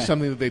 yeah. Is this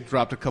something that they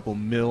dropped a couple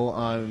mil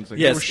on? It's like,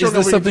 Yes, we're sure is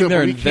this nobody can something do it,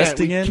 they're but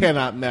investing we in?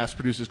 cannot mass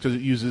produce this because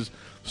it uses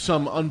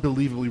some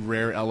unbelievably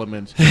rare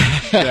element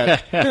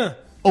that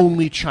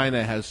only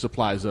China has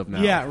supplies of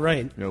now. Yeah,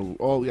 right.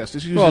 This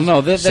uses Well,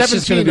 no, that's just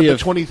 17 gonna be of a-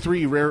 the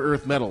 23 rare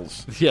earth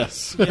metals.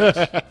 Yes.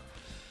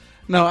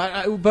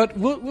 No, but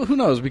who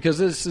knows? Because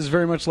this is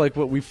very much like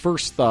what we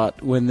first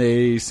thought when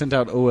they sent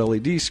out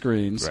OLED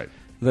screens. Right.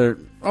 They're,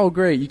 oh,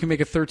 great, you can make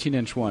a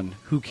 13-inch one.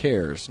 Who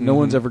cares? No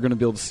one's ever going to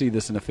be able to see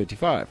this in a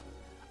 55.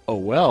 Oh,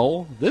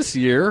 well, this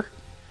year,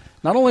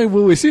 not only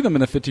will we see them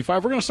in a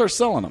 55, we're going to start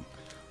selling them.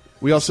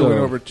 We also So-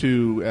 went over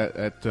to,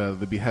 at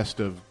the behest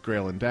of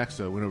Grail and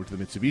Daxa, went over to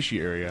the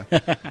Mitsubishi area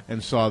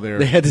and saw their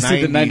They had to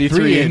see the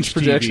 93-inch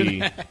projection.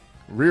 TV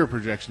rear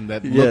projection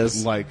that Yes.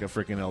 looked like a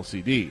freaking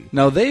LCD.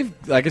 Now,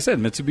 like I said,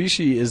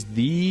 Mitsubishi is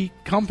the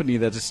company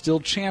that is still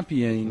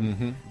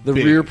championing the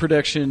Big. rear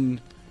projection.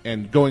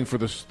 And going for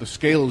the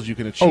scales you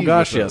can achieve. Oh,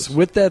 gosh, with yes. those.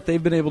 With that,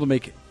 they've been able to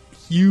make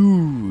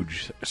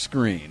huge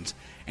screens.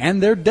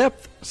 And their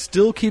depth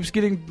still keeps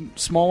getting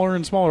smaller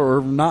and smaller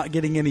or not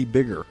getting any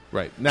bigger.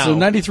 Right. Now, So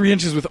 93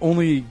 inches with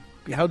only...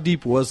 How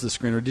deep was the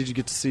screen, or did you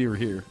get to see or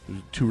hear?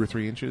 2 or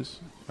 3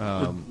 inches.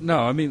 No,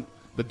 I mean...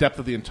 The depth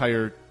of the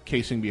entire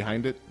casing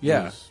behind it.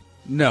 Yeah.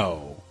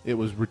 No. It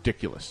was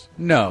ridiculous.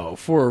 No.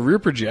 For a rear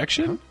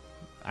projection?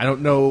 I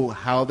don't know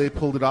how they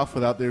pulled it off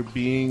without there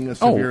being a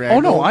severe Oh,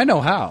 angle. no, I know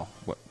how.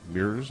 What,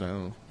 mirrors? I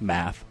don't know.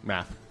 Math.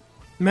 Math.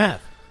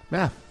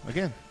 Math,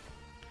 again.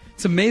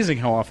 It's amazing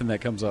how often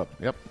that comes up.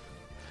 Yep.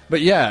 But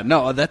yeah,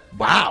 no,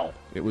 wow.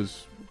 It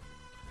was...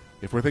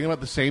 If we're thinking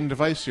about the same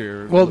device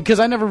here... Well, because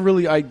I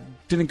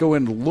didn't go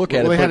in to look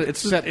at Well, it. they had but it it's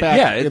set back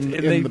yeah, in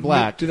they the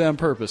black. do that on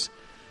purpose.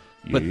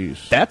 But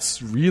Yes.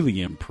 that's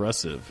really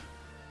impressive.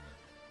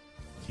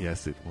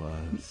 Yes, it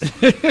was.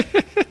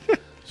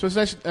 So it's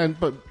nice,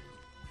 but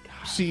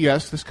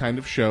CES, this kind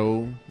of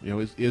show,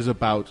 is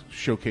about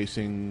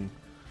showcasing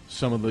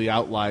some of the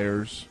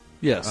outliers.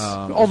 Yes.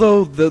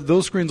 Although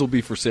those screens will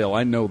be for sale,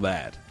 I know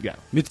that. Yeah.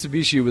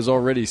 Mitsubishi was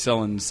already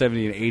selling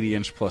 70 and 80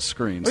 inch plus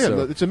screens. Oh, yeah, so.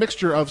 it's a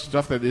mixture of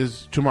stuff that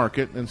is to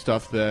market and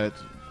stuff that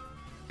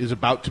is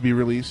about to be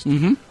released,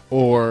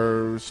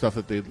 or stuff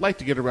that they'd like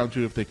to get around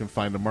to if they can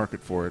find a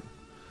market for it,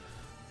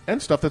 and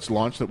stuff that's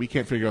launched that we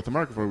can't figure out the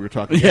market for. We were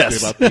talking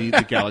Yes. yesterday about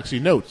the Galaxy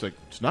Notes. Like,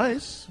 it's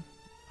nice.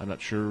 I'm not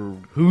sure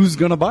Who's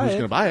going to buy who's it?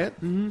 going to buy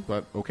it,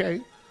 but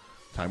okay,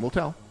 time will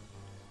tell.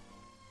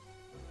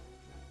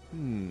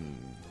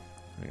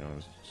 I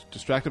was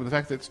distracted by the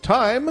fact that it's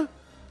time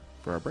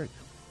for our break.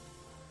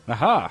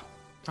 Aha.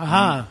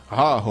 Aha.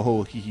 Ah, ho,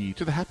 ho, hee, hee,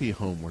 to the happy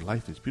home where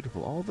life is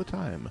beautiful all the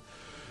time.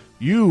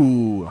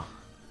 You,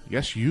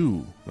 yes,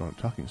 you, no, I'm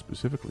talking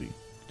specifically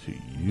to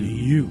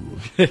you,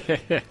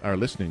 are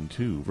listening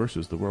to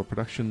Versus the World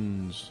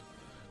Productions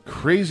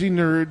Crazy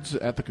Nerds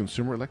at the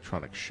Consumer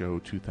Electronics Show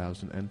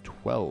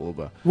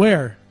 2012.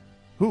 Where?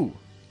 Who?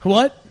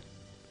 What?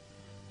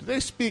 Do they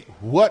speak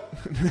what?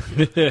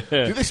 Do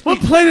they What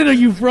speak, planet are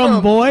you from,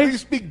 do boy? they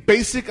speak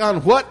basic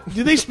on what?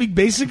 Do they speak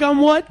basic on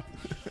what?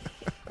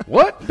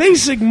 What?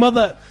 Basic,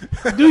 mother.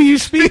 Do you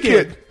speak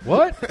it?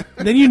 What?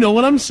 Then you know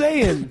what I'm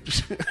saying.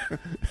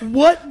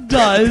 What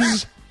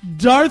does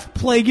Darth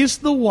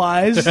Plagueis the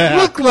Wise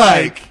look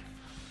like?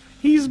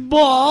 He's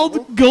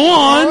bald. Go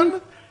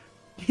on.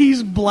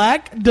 He's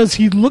black. Does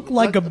he look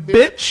like a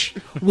bitch?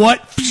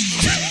 What?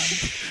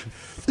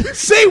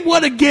 Say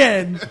what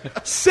again?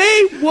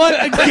 Say what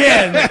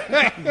again?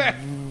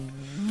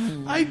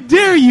 I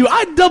dare you.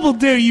 I double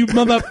dare you,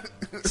 mother.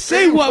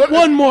 Say what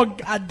one more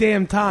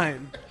goddamn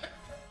time.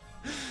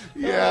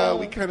 Yeah,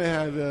 we kind of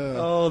had a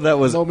Oh, that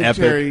was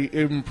momentary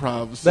epic.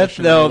 improv That,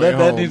 session. no, on the way that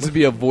home. needs to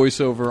be a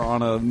voiceover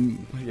on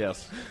a...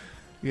 Yes.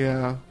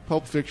 Yeah,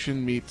 Pulp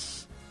Fiction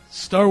meets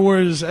Star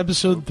Wars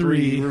Episode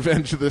 3.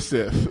 Revenge of the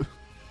Sith.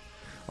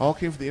 All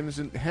came for the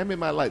innocent. Hand me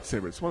my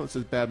lightsaber. It's one that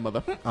says "bad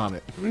mother" on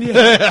it.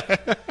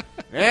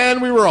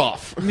 And we were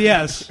off.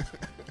 Yes.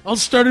 All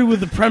started with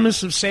the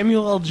premise of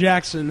Samuel L.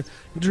 Jackson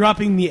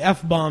dropping the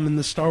F-bomb in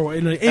the Star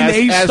Wars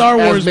Star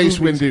Wars as Mace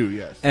movies. Windu,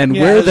 yes. And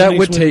Yeah, where as that Mace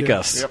would take Windu.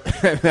 us.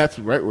 Yep. That's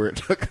right where it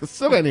took us.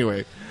 So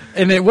anyway,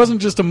 And it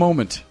wasn't just a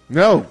moment.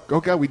 no. Oh,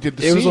 God, we did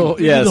the It was scene.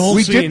 yes. the whole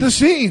we scene. did the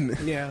scene.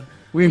 Yeah.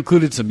 We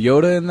included some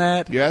Yoda in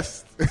that.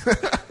 Yes.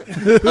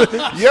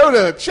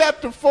 Yoda,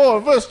 chapter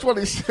 4, verse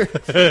 26.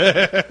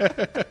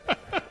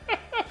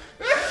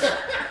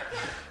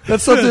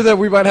 That's something that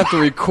we might have to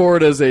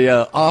record as a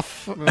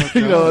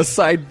a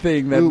side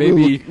thing that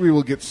maybe we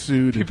will get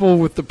sued. people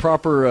with the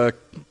proper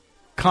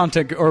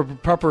content or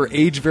proper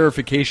age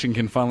verification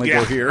can finally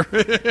go here.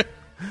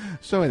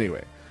 So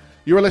anyway,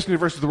 you are listening to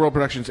Versus the World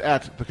Productions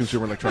at the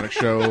Consumer Electronics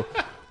Show.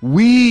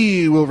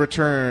 We will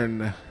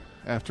return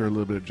after a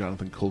little bit of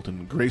Jonathan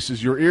Colton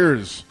graces your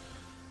ears.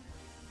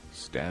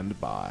 Stand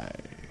by.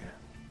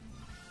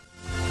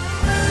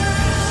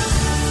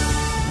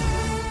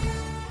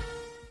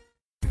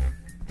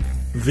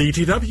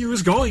 VTW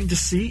is going to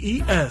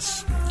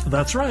CES.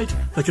 That's right,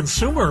 the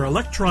Consumer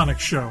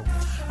Electronics Show.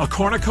 A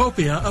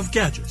cornucopia of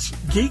gadgets,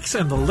 geeks,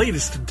 and the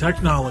latest in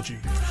technology.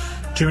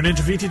 Tune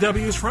into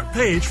VTW's front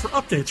page for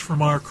updates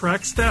from our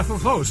crack staff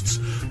of hosts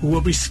who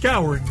will be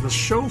scouring the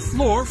show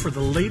floor for the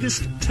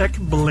latest tech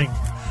bling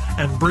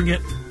and bring it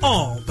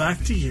all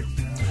back to you.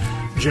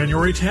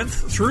 January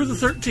 10th through the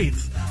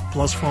 13th,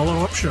 plus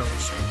follow-up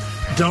shows.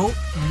 Don't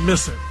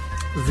miss it.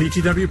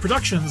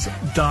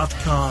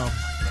 VTWProductions.com.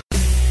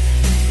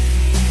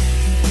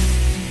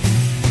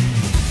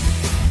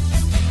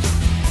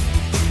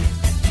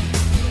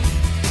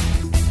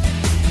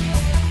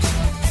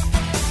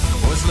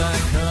 Was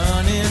like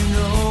honey,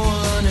 no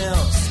one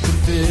else could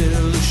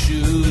fill the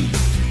shoes.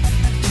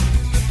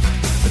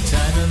 The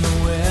time and the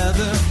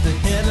weather, the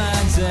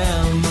headlines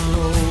and the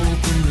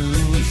local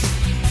news.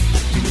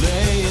 He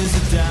lays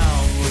it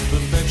down with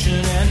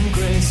perfection and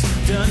grace.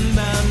 Done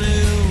by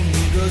noon,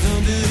 he goes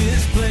on to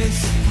his place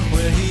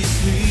where he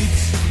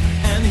sleeps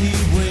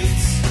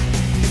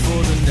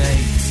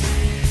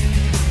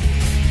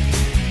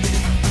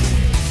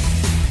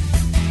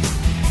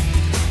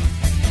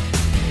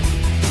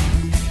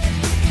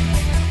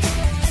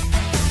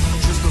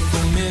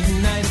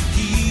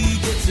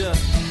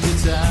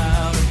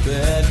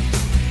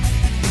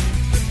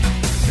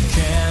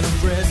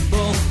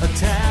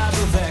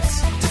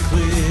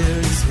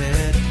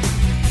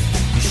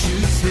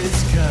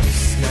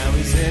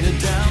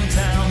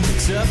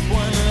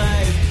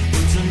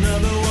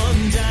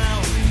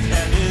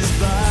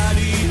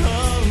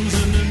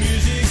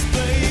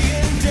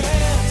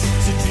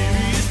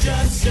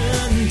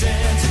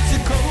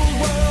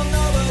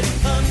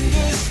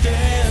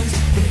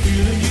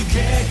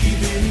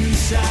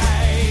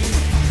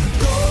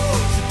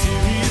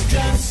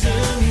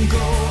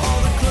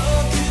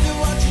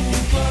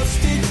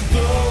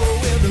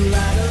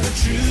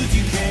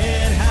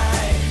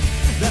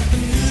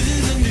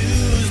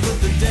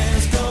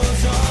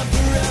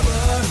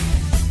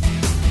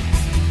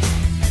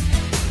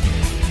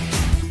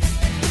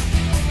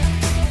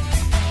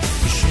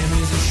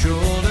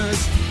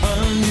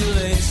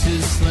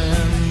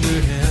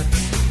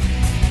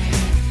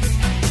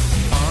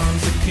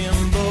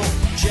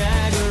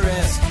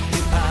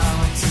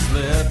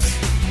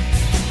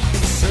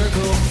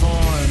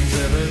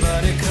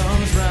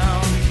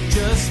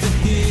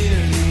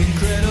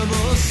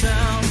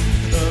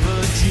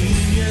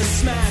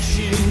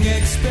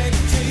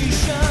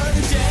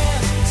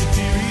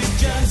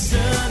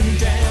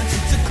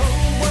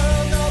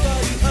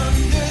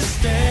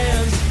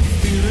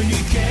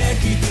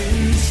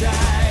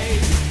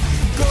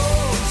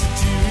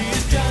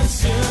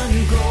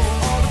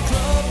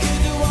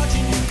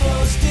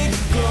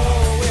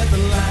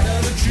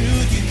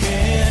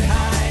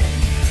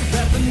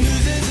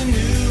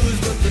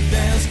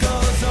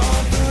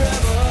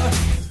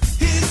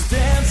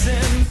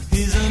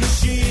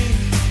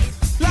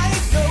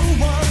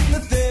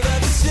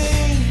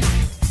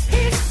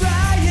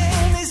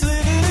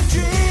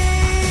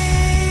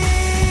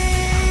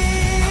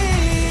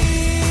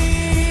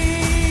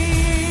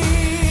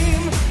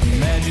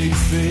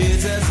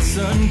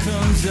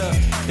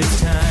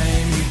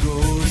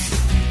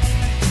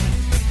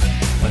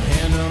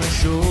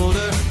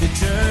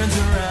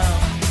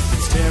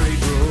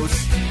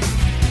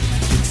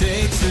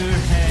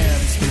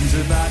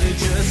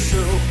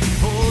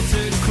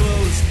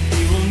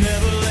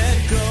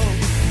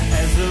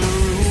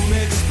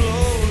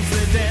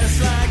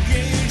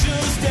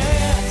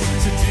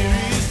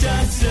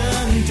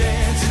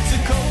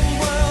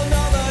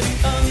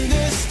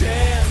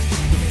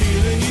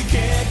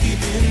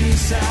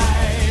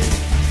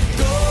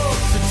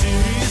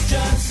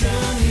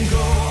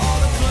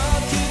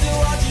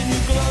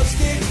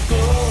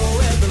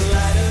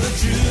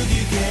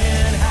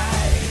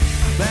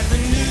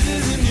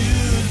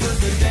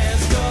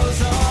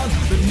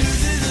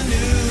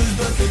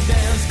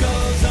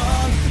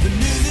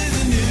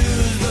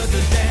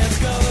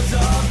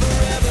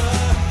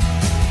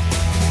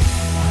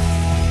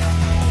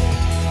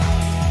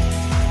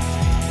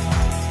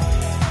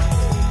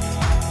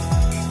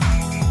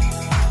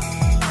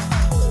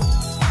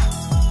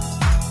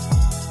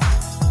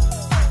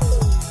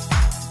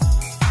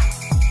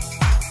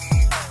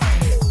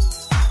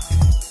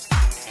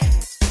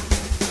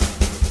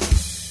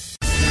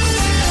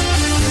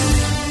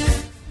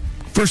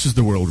Versus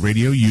the World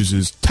Radio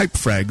uses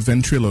Typefrag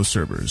Ventrilo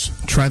servers.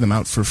 Try them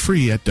out for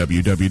free at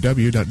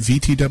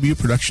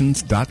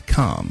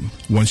www.vtwproductions.com.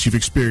 Once you've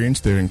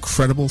experienced their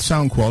incredible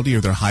sound quality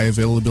or their high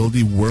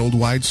availability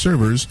worldwide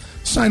servers,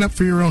 sign up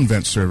for your own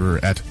vent server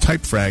at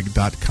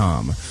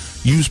typefrag.com.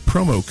 Use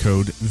promo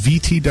code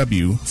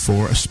VTW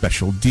for a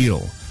special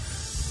deal.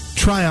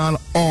 Try on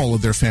all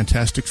of their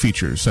fantastic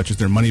features, such as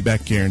their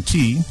money-back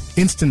guarantee,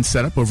 instant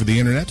setup over the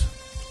internet,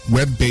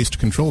 web-based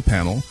control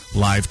panel,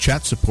 live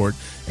chat support,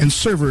 and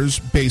servers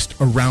based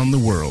around the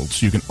world,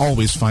 so you can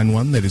always find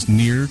one that is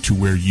near to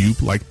where you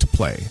like to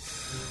play.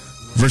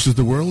 Versus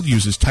the World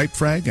uses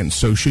Typefrag, and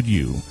so should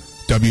you.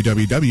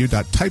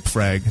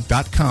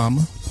 www.typefrag.com,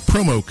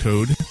 promo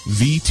code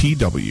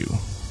VTW.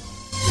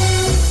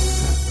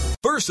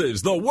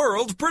 Versus the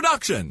World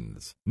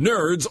Productions.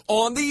 Nerds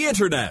on the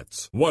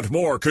Internet. What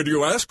more could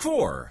you ask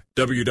for?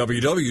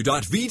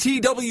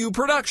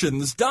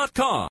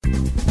 www.vtwproductions.com.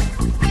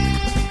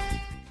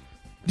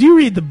 Do you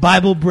read the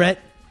Bible, Brett?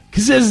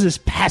 Because there's this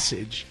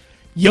passage,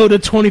 Yoda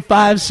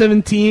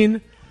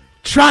 25:17.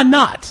 Try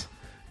not,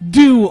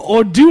 do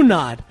or do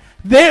not.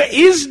 There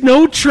is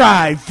no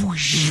try.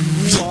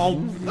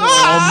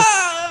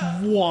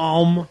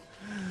 Wom.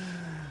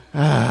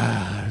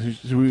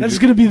 That's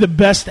going to be the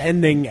best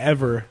ending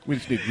ever. We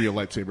just need real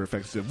lightsaber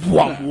effects.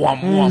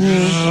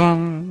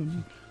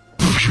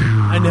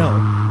 I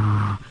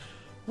know.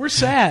 We're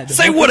sad.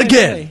 Say what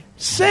again?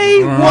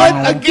 Say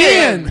what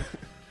again?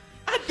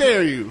 I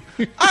dare you.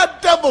 I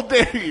double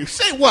dare you.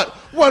 Say what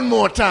one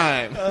more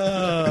time.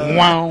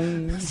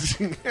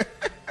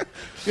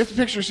 You have to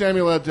picture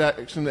Samuel L.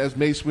 Jackson as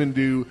Mace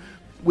Windu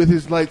with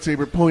his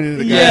lightsaber pointed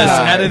at a guy's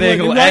eye. at an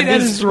angle, right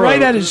at his throat.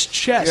 right at his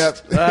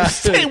chest. Yep.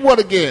 Say what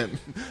again?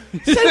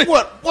 Say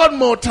what one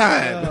more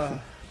time.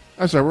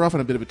 I'm sorry, we're off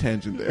on a bit of a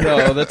tangent there.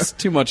 No, that's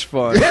too much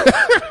fun.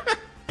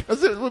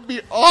 Because it would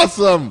be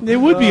awesome. It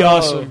would be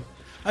awesome.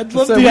 I'd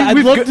love So to. we- I'd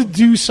we've love got- to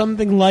do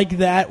something like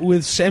that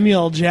with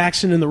Samuel L.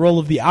 Jackson in the role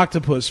of the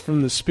octopus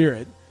from The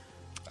Spirit.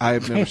 I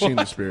have never seen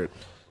The Spirit.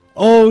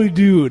 Oh,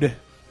 dude.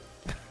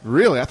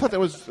 Really? I thought that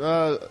was...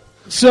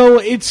 So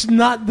it's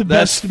not the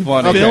That's best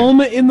funny. film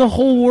in the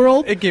whole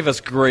world, It gave us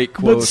great but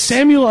quotes.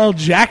 Samuel L.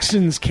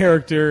 Jackson's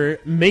character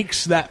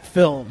makes that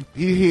film.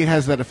 he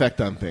has that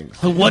effect on things.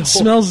 What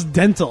smells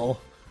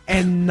dental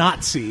and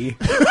Nazi?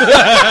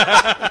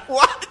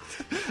 What?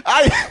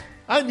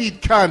 I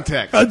need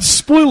context.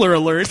 Spoiler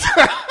alert.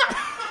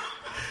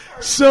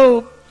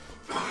 So,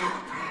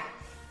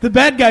 the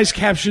bad guys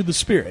capture the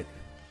Spirit,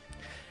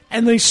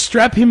 and they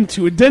strap him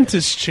to a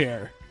dentist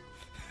chair.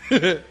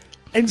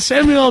 And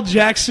Samuel L.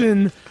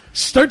 Jackson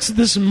starts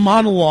this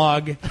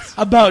monologue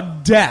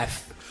about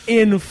death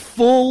in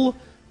full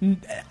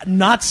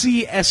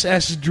Nazi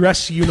SS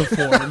dress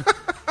uniform.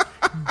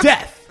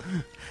 Death.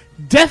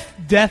 Death,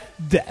 death,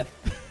 death.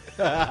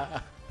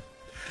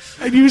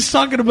 And he was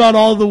talking about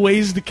all the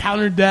ways to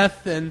counter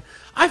death, and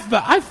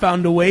I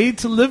found a way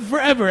to live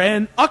forever,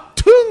 and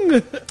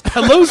Achtung!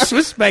 Hello,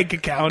 Swiss bank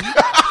account.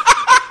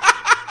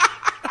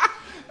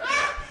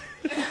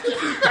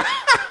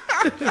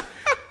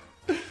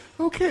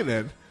 Okay,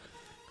 then.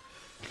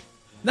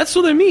 That's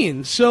what I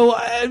mean. So,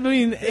 I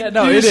mean...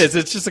 no, it is.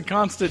 It's just a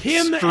constant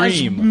him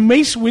stream. as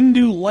Mace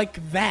Windu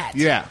like that.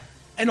 Yeah.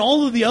 And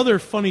all of the other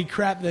funny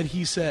crap that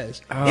he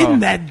says. Isn't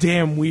that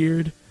damn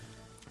weird?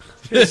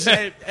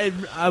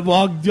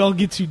 I'll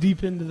get too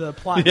deep into the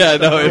plot. Yeah,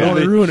 no, I don't want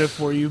to it- ruin it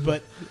for you,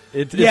 but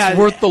It's Yeah,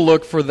 worth the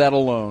look for that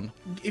alone.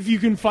 if you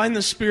can find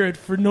the Spirit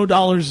for no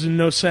dollars and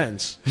no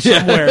cents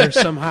somewhere,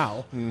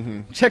 somehow,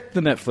 Check the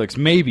Netflix.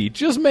 Maybe.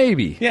 Just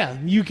maybe. yeah,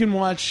 you can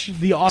watch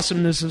the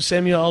awesomeness of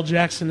Samuel L.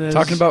 Jackson as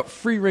Talking about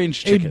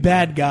free-range a chicken.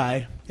 bad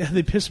guy. Yeah,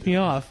 they pissed me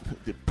off.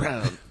 The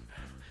brown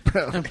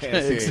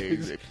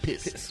eggs that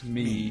piss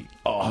me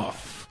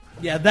off.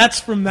 Yeah, that's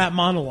from that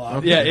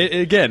monologue. Yeah,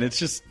 again, it's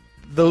just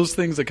those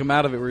things that come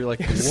out of it where you're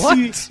like,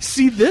 what?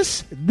 See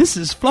this? This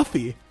is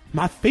Fluffy,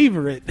 my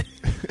favorite.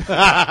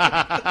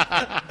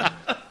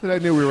 And I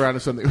knew we were onto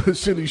something. As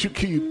soon as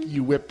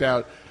you whipped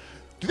out,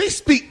 do they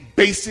speak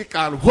basic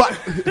on what?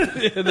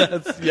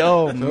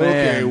 Yo, man.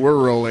 Okay, we're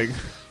rolling.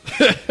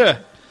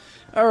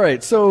 All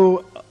right,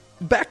 so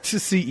back to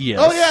CES.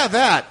 Oh, yeah,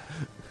 that.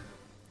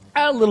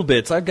 A little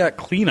bits. I've got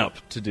cleanup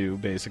to do,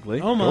 basically.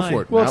 Oh my! Go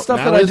for it. Well, now, stuff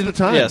now that I is didn't. the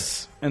time.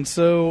 Yes, and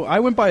so I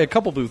went by a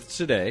couple booths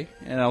today,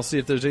 and I'll see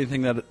if there's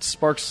anything that it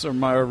sparks or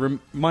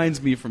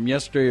reminds me from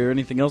yesterday or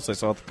anything else I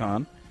saw at the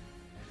con.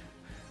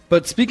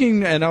 But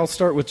speaking, and I'll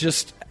start with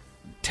just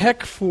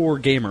tech for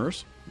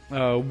gamers.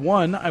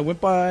 One, I went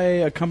by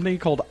a company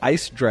called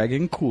Ice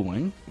Dragon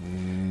Cooling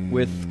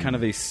with kind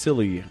of a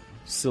silly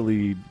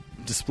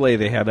display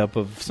they had up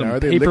of some Now, are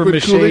they paper liquid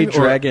mache cooling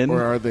dragon.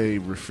 or are they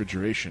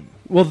refrigeration?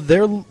 Well,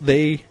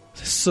 they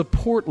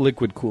support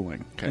liquid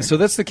cooling. Okay. And so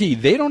that's the key.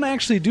 They don't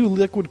actually do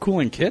liquid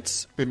cooling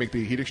kits. They make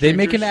the heat exchangers? They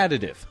make an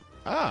additive.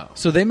 Oh.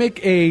 So they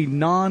make a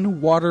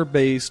non-water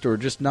based or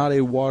just not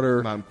a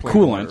water Non-plain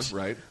coolant water,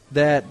 right.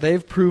 that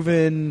they've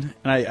proven.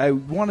 And I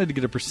wanted to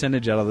get a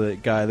percentage out of the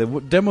guy. The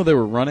demo they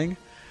were running,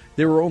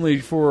 They were only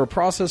for a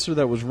processor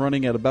that was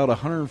running at about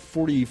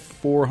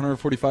 144,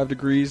 145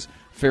 degrees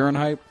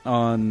Fahrenheit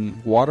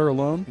on water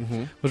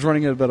alone. Was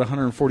running at about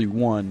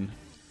 141.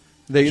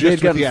 They'd with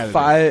the gotten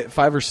additive.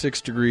 5 or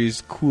 6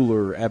 degrees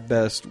cooler at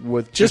best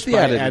with just the by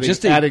additive, adding-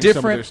 just a adding some of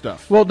different their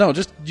stuff. Well, no,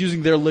 just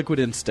using their liquid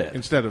instead.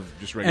 Instead of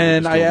just regular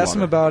And I distilled asked them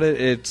water. about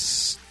it.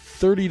 It's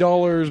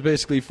 $30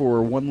 basically for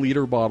a 1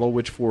 liter bottle,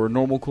 which for a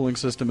normal cooling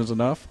system is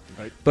enough.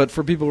 Right. But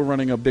for people who are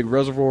running a big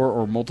reservoir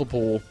or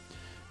multiple,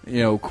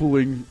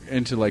 cooling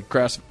into like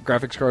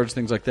graphics cards,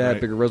 things like that,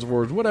 Right. bigger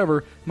reservoirs,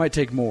 whatever, might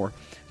take more.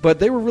 But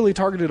they were really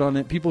targeted on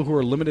it. People who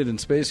are limited in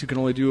space, who can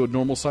only do a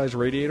normal size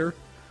radiator,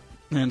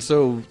 and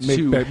so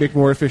Make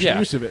more efficient Yeah.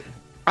 use of it.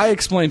 I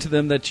explained to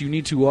them that you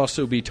need to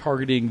also be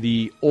targeting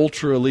the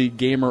ultra elite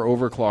gamer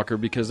overclocker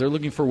because they're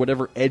looking for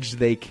whatever edge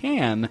they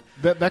can.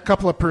 That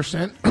couple of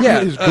percent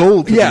is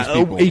gold to yeah, these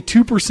people. a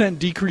 2%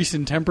 decrease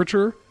in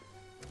temperature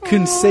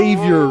can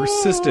save your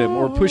system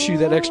or push you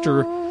that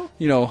extra,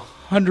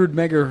 100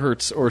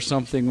 megahertz or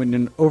something when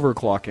you're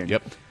overclocking.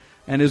 Yep.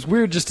 And it's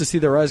weird just to see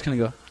their eyes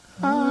kind of go,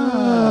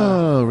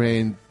 Oh,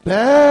 rainbow.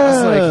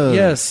 it's like,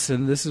 yes,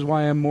 and this is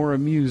why I'm more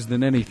amused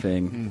than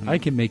anything. I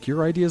can make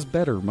your ideas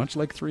better, much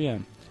like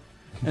 3M.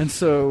 And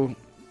so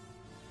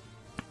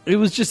it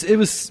was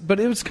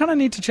kind of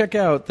neat to check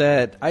out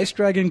that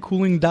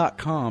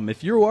IceDragonCooling.com.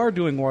 If you are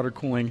doing water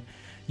cooling,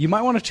 you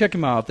might want to check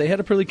them out. They had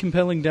a pretty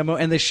compelling demo,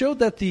 and they showed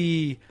that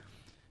the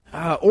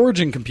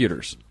Origin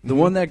computers, the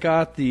one that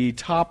got the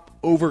top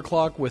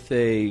overclock with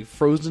a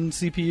frozen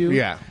CPU,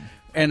 Yeah.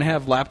 and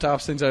have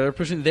laptops, things like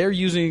that, they're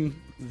using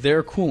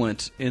their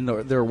coolant in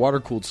their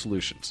water-cooled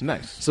solutions.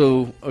 Nice.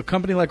 So a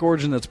company like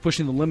Origin that's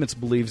pushing the limits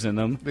believes in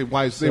them. They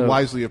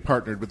wisely have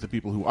partnered with the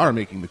people who are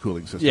making the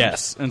cooling systems.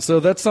 Yes, and so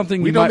that's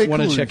something We you don't might make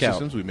want to cooling check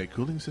systems, we make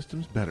cooling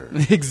systems better.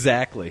 out.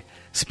 Exactly.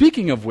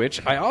 Speaking of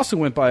which, I also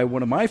went by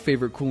one of my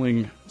favorite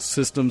cooling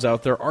systems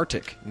out there,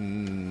 Arctic.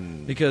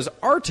 Because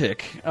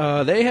Arctic,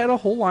 they had a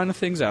whole line of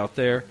things out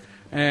there,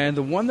 and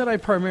the one that I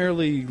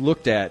primarily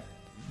looked at,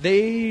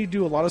 they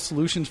do a lot of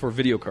solutions for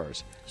video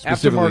cards.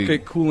 Specifically-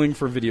 Aftermarket cooling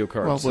for video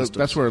card Well, systems.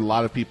 that's where a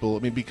lot of people,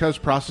 because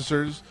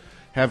processors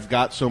have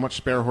got so much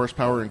spare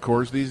horsepower in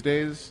cores these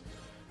days,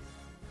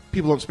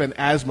 people don't spend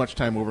as much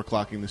time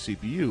overclocking the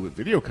CPU. With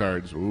video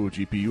cards,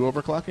 GPU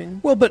overclocking?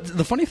 Well, but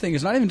the funny thing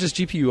is not even just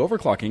GPU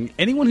overclocking.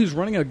 Anyone who's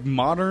running a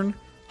modern,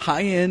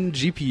 high-end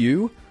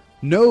GPU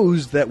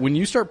knows that when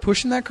you start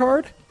pushing that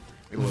card,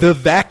 the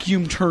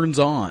vacuum turns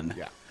on.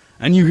 Yeah.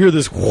 And you hear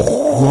this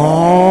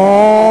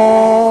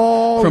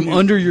from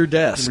under your The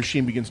desk.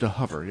 machine begins to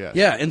hover, yes.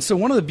 Yeah, and so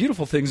one of the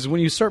beautiful things is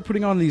when you start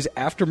putting on these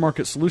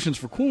aftermarket solutions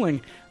for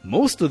cooling,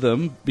 most of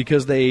them,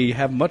 because they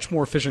have much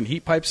more efficient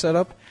heat pipe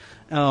setup,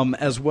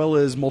 as well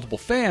as multiple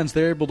fans,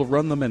 they're able to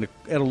run them at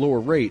a lower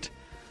rate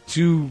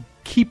to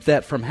keep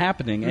that from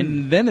happening.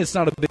 And then it's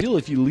not a big deal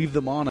if you leave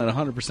them on at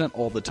 100%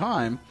 all the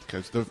time,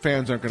 Because the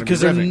fans aren't going to be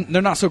because revving.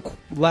 they're not so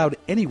loud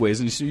anyways,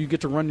 and so you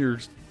get to run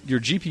your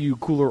GPU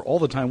cooler all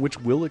the time, which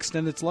will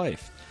extend its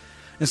life.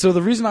 And so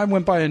the reason I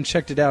went by and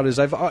checked it out is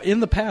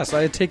in the past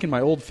I had taken my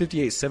old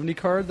 5870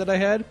 card that I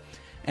had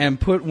and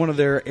put one of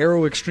their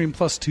Aero Extreme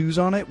Plus 2s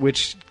on it,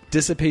 which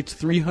dissipates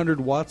 300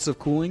 watts of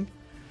cooling.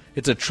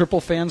 It's a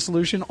triple fan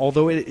solution,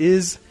 although it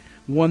is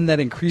one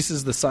that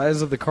increases the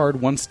size of the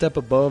card one step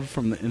above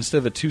instead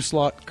of a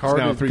 2-slot card.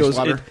 now a it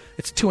 3-slotter?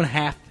 it's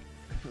 2.5.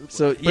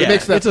 So But it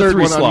makes that it's a third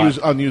one 3-slot.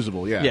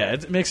 unusable, yeah. Yeah,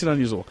 it makes it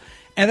unusable.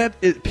 And that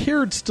it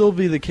appeared still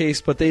be the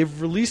case, but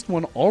they've released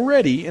one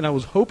already, and I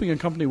was hoping a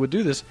company would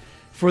do this,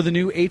 for the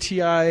new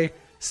ATI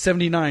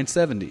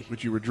 7970.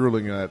 Which you were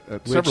drooling at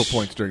several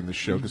points during this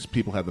show because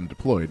people had them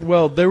deployed.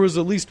 Well, there was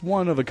at least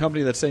one of a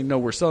company that's saying, no,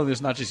 we're selling this,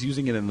 not just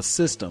using it in the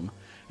system,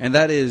 and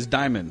that is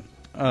Diamond.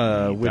 Which,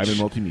 Diamond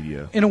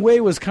Multimedia. in a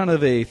way, was kind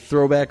of a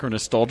throwback or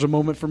nostalgia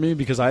moment for me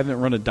because I haven't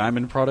run a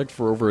Diamond product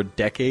for over a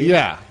decade.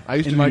 Yeah, I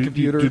used in to my do,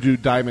 computer. to do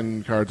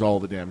diamond cards all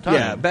the damn time.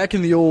 Yeah, back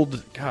in the old,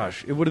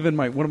 it would have been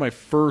one of my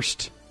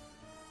first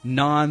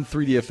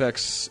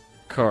non-3DFX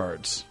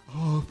cards.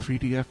 Oh,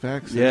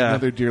 3DFX. Yeah.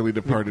 Another dearly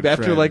departed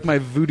After friend. like my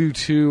Voodoo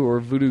 2 or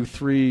Voodoo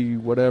 3,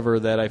 whatever,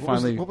 that I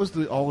finally... What was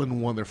the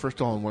all-in-one, their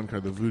first all-in-one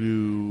card, the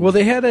Voodoo... Well,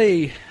 they had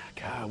a...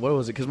 God, what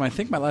was it? Because I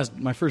think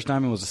my first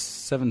Diamond was a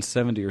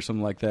 770 or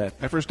something like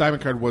that. My first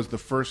diamond card was the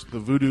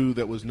Voodoo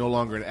that was no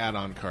longer an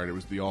add-on card. It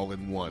was the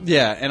all-in-one.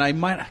 Yeah, and I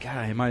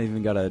might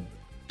even got a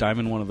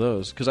Diamond one of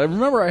those. Because I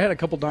remember I had a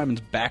couple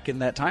Diamonds back in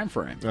that time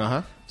frame.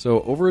 Uh-huh.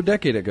 So over a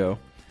decade ago.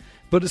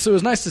 But so it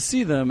was nice to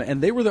see them,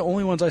 and they were the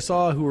only ones I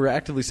saw who were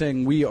actively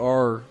saying, we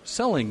are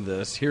selling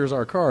this, here's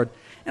our card.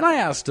 And I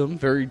asked them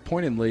very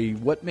pointedly,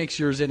 what makes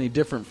yours any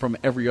different from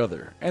every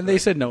other? And they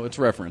said, no, it's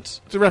reference.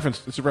 It's a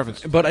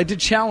reference. But I did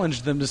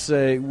challenge them to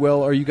say,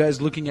 well, are you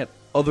guys looking at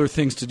other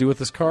things to do with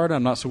this card?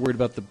 I'm not so worried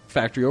about the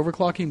factory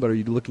overclocking, but are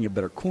you looking at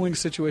better cooling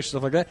situations,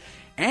 stuff like that?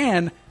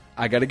 And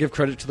I got to give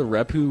credit to the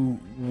rep who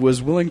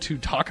was willing to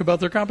talk about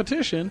their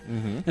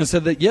competition and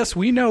said that, yes,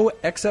 we know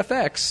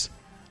XFX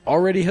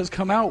already has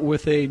come out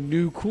with a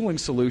new cooling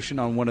solution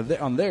on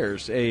on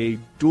theirs, a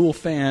dual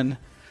fan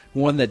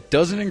one that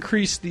doesn't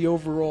increase the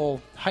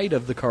overall height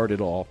of the card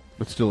at all,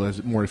 But still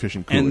has more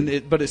efficient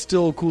cooling. but it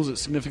still cools it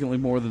significantly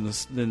more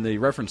than the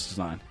reference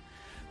design.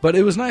 But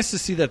it was nice to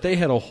see that they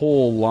had a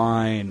whole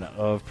line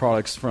of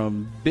products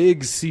from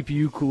big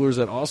CPU coolers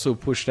that also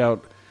pushed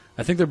out.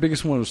 I think their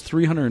biggest one was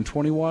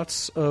 320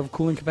 watts of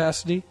cooling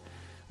capacity,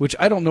 which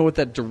I don't know what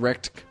that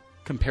direct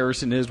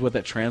comparison is, what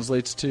that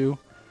translates to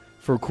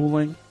for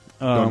cooling.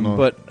 Don't know.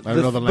 But I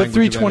don't know the but language of that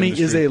 320 is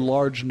industry. a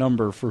large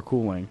number for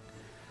cooling.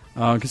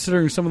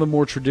 Considering some of the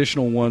more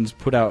traditional ones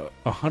put out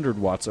 100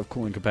 watts of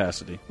cooling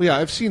capacity. Well, yeah,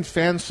 I've seen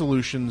fan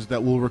solutions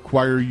that will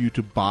require you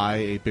to buy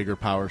a bigger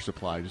power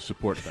supply to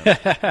support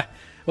them.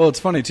 Well, it's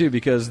funny too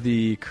because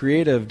the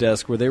Creative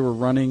Desk where they were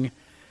running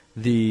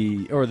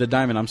the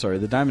Diamond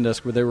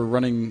Desk where they were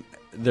running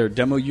their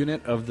demo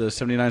unit of the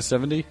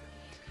 7970,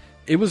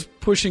 it was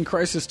pushing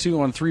Crysis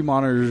 2 on 3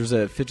 monitors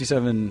at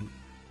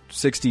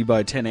 5760 by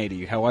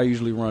 1080. How I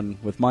usually run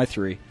with my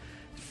 3,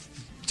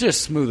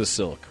 just smooth as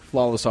silk,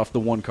 flawless off the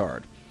one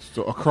card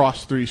So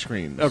across 3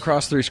 screens.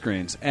 across 3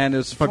 screens, and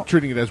it's But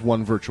treating it as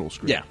one virtual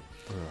screen. yeah.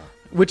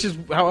 Which is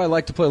how I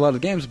like to play a lot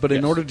of games, but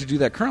in Yes. order to do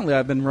that currently,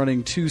 I've been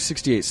running 2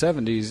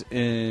 6870s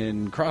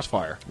in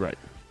Crossfire. Right.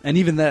 And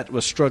even that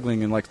was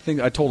struggling, and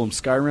I told him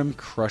Skyrim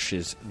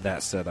crushes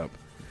that setup.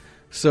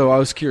 So I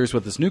was curious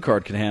what this new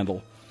card can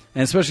handle,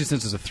 and especially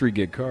since it's a 3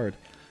 gig card.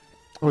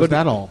 Was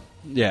that all?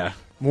 Yeah.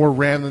 More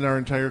RAM than our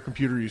entire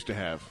computer used to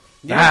have.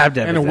 Yeah.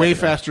 And a way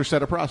faster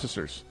set of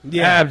processors.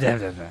 Yeah.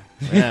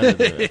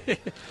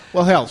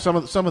 Well, hell, some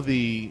of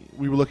the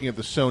we were looking at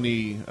the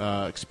Sony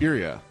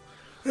Xperia,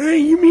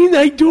 You mean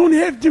I don't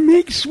have to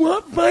make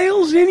swap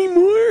files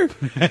anymore?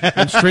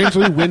 and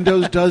strangely,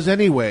 Windows does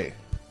anyway.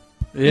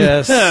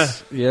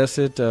 Yes. Yes,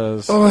 it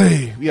does.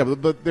 Oy. Yeah,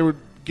 but they were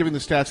giving the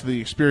stats of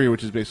the Xperia,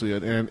 which is basically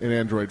an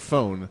Android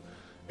phone,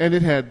 and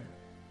it had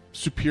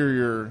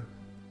superior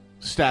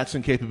stats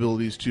and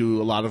capabilities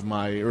to a lot of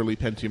my early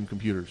Pentium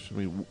computers. I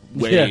mean,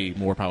 way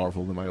more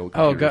powerful than my old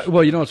Oh, computers. God.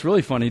 Well, you know what's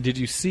really funny? Did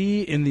you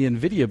see in the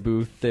NVIDIA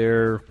booth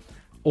their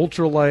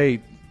ultralight,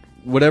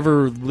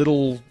 whatever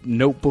little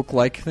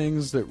notebook-like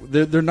things?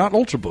 They're not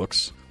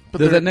ultrabooks. But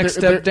They're that next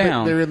step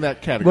down. They're in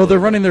that category. Well, they're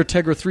running their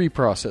Tegra 3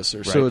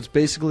 processor, so Right. it's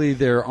basically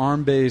their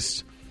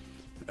ARM-based,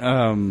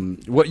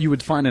 what you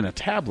would find in a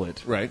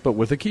tablet, Right. but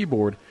with a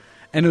keyboard.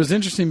 And it was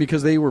interesting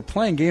because they were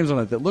playing games on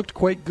it that looked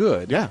quite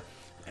good. Yeah.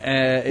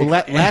 Well,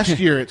 last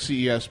year at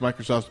CES,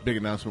 Microsoft's big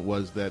announcement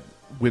was that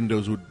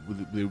Windows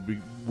they would be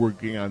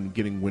working on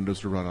getting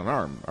Windows to run on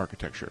ARM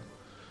architecture.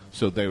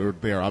 So they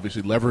are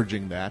obviously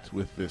leveraging that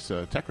with this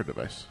Tegra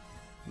device.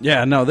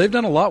 Yeah, no, they've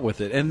done a lot with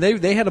it, and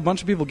they had a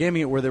bunch of people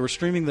gaming it where they were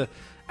streaming the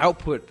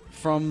output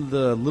from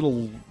the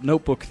little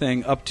notebook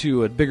thing up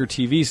to a bigger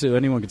TV so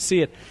anyone could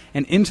see it.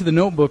 And into the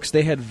notebooks,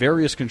 they had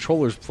various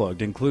controllers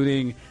plugged,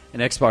 including an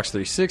Xbox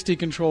 360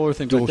 controller,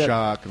 things like that.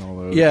 DualShock and all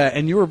those. Yeah,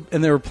 and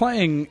they were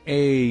playing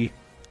a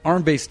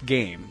ARM-based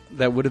game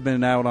that would have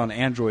been out on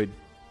Android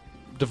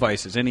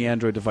devices, any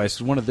Android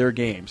devices, one of their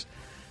games.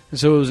 And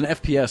so it was an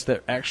FPS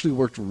that actually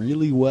worked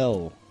really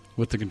well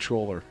with the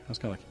controller. I was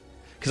kind of like,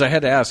 because I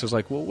had to ask, I was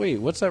like, well, wait,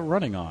 what's that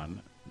running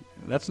on?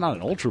 That's not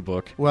an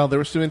Ultrabook. Well, there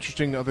were some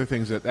interesting other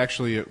things that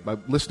actually,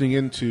 listening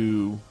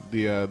into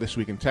the This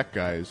Week in Tech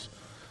guys,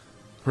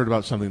 heard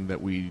about something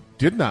that we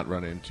did not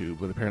run into,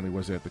 but apparently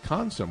was at the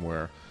con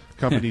somewhere.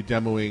 Company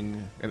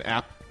demoing an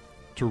app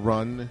to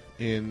run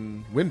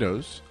in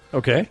Windows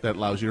Okay. that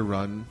allows you to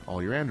run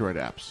all your Android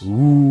apps.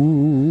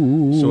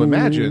 Ooh. So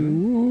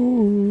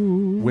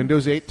imagine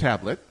Windows 8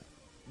 tablet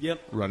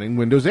Yep. running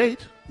Windows 8,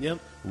 Yep.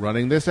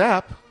 running this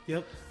app.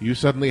 Yep. You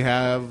suddenly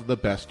have the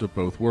best of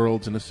both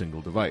worlds in a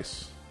single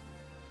device.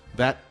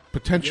 That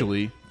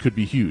potentially could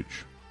be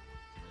huge.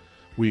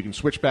 Where you can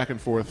switch back and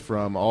forth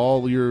from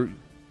all your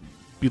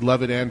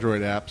beloved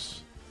Android apps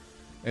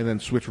and then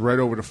switch right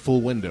over to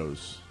full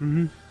Windows.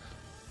 Mm-hmm.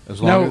 As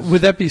long Now, as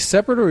would that be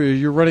separate, or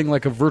you're running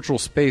like a virtual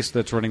space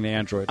that's running the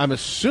Android? I'm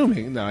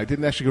assuming, now I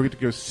didn't actually get to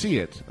go see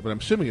it, but I'm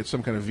assuming it's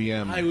some kind of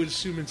VM. I would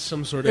assume it's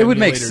some sort of. It would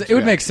make emulator. it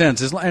would make sense,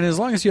 and as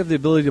long as you have the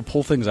ability to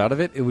pull things out of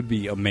it, it would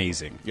be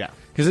amazing. Yeah.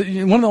 Because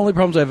one of the only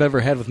problems I've ever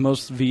had with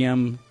most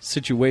VM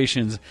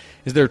situations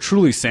is they're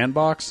truly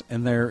sandbox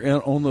and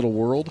their own little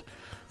world,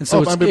 and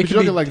so but it you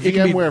look can at like be, it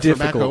can be VMware for Mac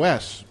difficult.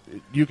 OS,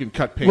 you can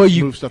cut, paste, Well,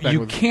 you move stuff back.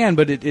 you can,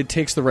 but it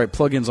takes the right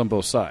plugins on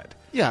both sides.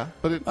 Yeah,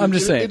 but I'm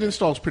just saying. it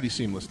installs pretty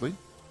seamlessly.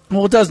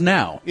 Well, it does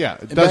now. Yeah,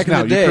 it And does back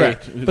now, in the you're day,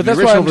 correct. The but that's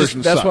why original I'm just,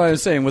 version that's sucked. why I'm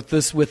saying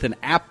with an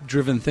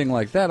app-driven thing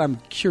like that, I'm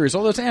curious.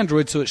 Although it's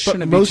Android, so it But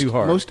shouldn't most, be too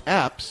hard. Most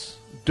apps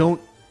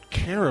don't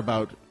care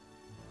about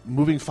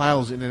moving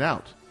files in and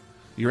out.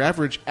 Your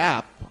average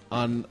app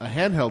on a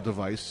handheld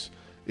device,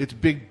 the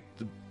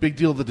big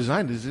deal of the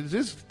design is it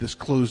is this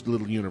closed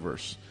little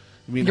universe.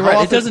 I mean, You're how right,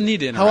 it often- doesn't need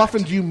to How interact.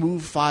 often do you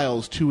move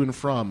files to and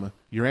from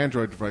your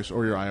Android device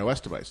or your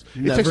iOS device?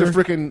 It Never. takes a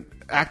freaking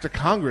act of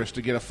Congress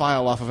to get a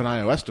file off of an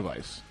iOS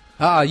device.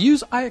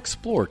 Use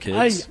iExplore,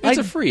 kids. it's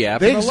a free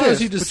app. They It allows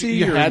exist, you to but see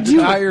you your had to-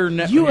 entire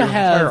net. You your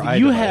entire have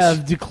you iDevice.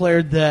 have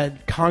declared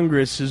that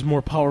Congress is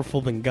more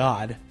powerful than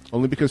God.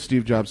 Only because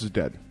Steve Jobs is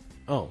dead.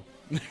 Oh,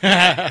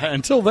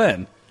 Until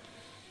then.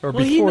 Or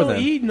Well, before then.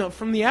 he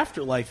from the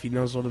afterlife, he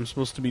knows what I'm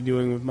supposed to be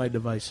doing with my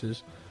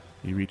devices.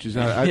 He reaches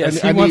out.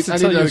 Yes, he I wants need, to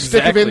tell I need you a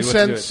stick of exactly what to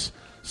do. incense,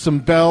 some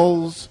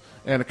bells,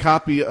 and a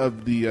copy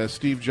of the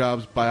Steve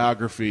Jobs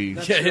biography.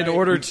 Yeah, in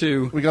order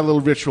to... We got a little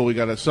ritual. We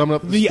got to sum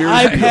up The spirit.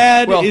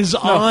 iPad Well, is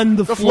no, on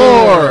the the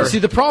floor. floor. See,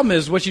 the problem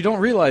is, what you don't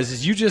realize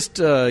is you just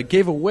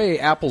gave away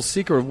Apple's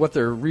secret of what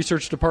their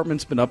research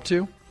department's been up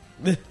to.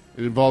 It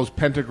involves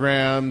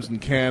pentagrams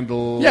and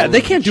candles. Yeah,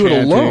 they can't do it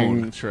chanting.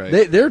 alone. That's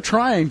right. They're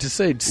trying to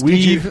say,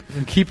 Steve,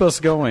 keep us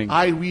going.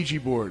 Ouija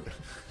board.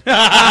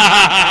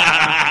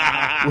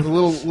 With a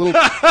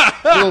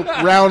little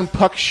round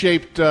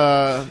puck-shaped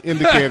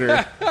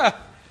indicator.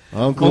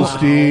 Uncle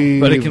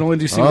Steve. But it can only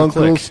do single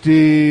Uncle click.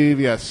 Steve,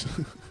 yes.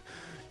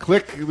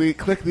 click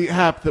the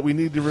app that we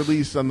need to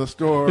release on the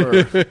store.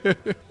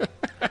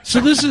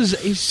 So this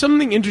is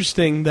something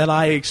interesting that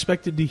I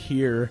expected to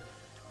hear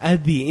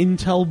at the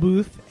Intel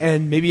booth,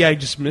 and maybe I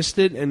just missed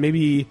it, and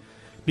maybe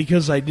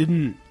because I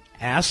didn't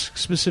ask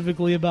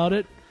specifically about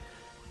it.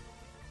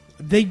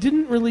 They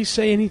didn't really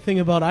say anything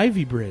about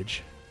Ivy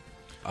Bridge.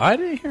 I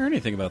didn't hear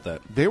anything about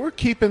that. They were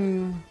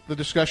keeping the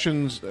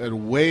discussions at a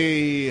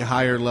way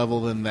higher level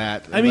than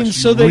that. I mean, unless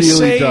so you they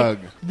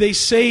really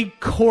say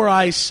Core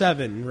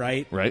i7,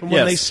 right? Right. And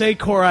when Yes. they say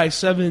Core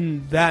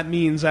i7, that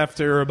means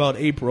after about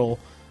April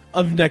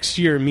of next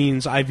year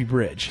means Ivy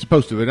Bridge.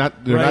 supposed to. They're not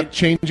Right. not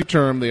changing the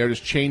term. They are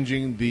just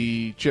changing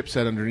the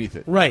chipset underneath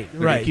it. Right, They're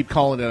gonna right. keep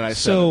calling it i7.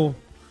 So,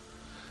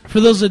 for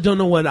those that don't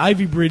know what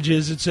Ivy Bridge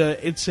is,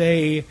 it's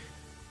a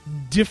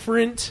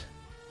different,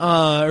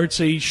 or it's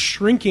a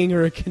shrinking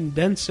or a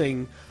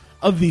condensing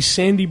of the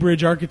Sandy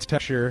Bridge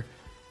architecture,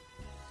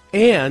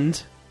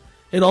 and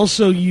it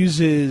also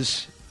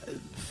uses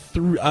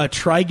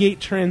Tri-Gate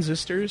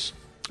transistors,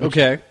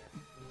 Okay.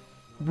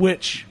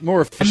 which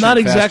More efficient, I'm not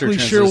faster exactly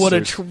sure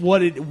transistors.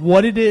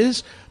 what it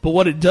is, but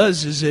what it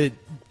does is it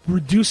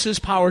reduces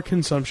power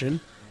consumption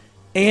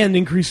and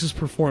increases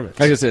performance.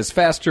 Like I said, it's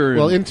faster.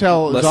 Well, and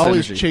Intel less is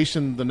always energy.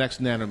 chasing the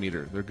next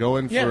nanometer. They're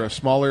going for Yeah. a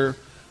smaller.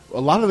 A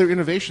lot of their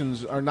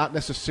innovations are not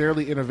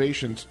necessarily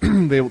innovations.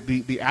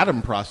 The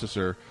Atom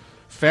processor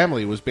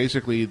family was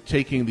basically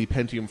taking the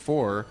Pentium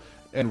 4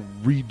 and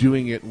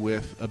redoing it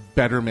with a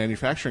better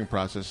manufacturing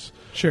process.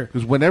 Sure.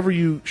 Because whenever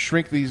you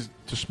shrink these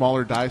to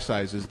smaller die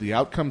sizes, the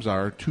outcomes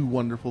are two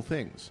wonderful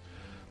things: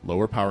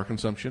 lower power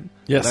consumption,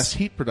 Yes. less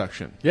heat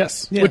production.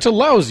 Yes, Yeah. which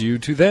allows you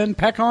to then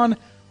pack on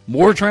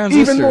more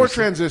transistors. Even more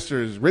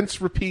transistors. Rinse,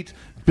 repeat,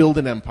 build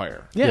an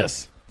empire. Yeah.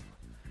 Yes.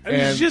 It was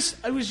And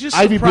just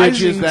Ivy Bridge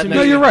surprising is that to next-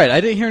 No, me. you're right.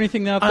 I didn't hear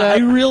anything about that.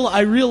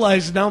 I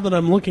realize now that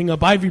I'm looking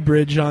up Ivy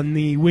Bridge on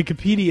the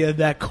Wikipedia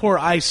that Core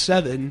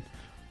i7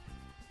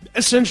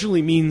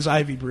 essentially means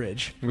Ivy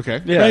Bridge. Okay.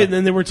 Yeah. Right? And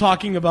then they were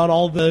talking about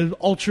all the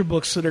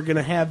Ultrabooks that are going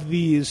to have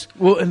these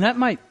Well, and that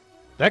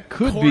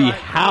could Core be Core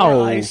how.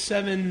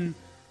 i7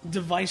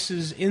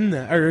 devices in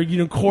the, or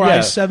Core Yeah,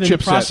 i7 chipsets.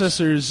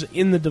 processors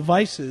in the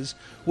devices,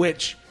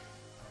 which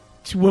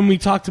when we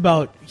talked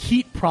about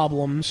heat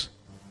problems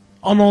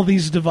on all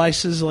these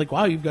devices, like,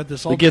 wow, you've got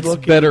this Ultrabook. It gets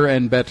better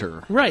and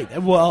better.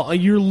 Right. Well,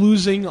 you're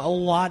losing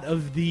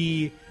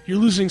you're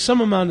losing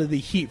some amount of the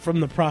heat from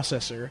the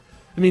processor.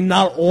 I mean,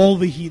 not all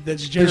the heat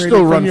that's They generated still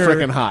from run your,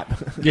 frickin' hot.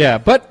 Yeah,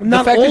 but the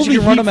Not fact all that you the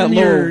can run heat them at from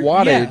lower your-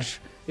 wattage,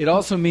 it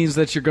also means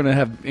that you're going to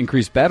have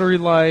increased battery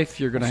life.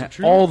 You're going to have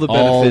true. all the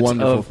benefits All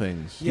wonderful of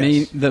things.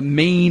 Yes. the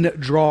main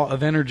draw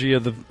of energy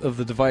of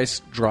the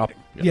device dropping.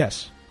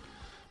 Yes.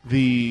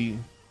 And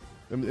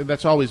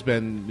that's always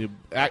been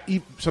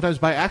sometimes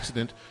by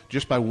accident,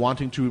 just by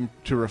wanting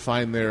to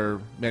refine their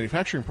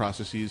manufacturing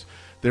processes.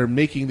 They're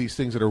making these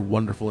things that are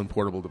wonderful and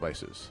portable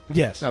devices.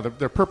 Yes. Now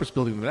they're purpose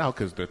building them out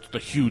because it's a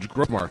huge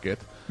growth market.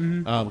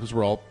 Because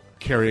we're all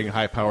carrying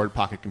high powered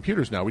pocket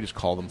computers now. We just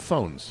call them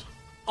phones.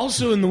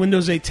 Also, in the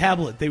Windows 8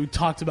 tablet, they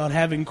talked about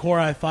having Core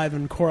i5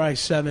 and Core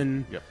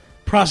i7 Yep.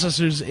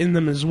 processors in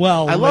them as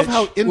well. I love which-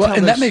 how Intel Well,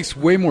 and that has- makes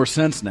way more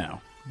sense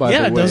now. By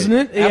Yeah, the way. doesn't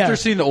it? Yeah. After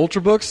seeing the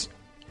Ultrabooks,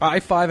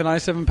 i5 and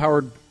i7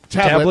 powered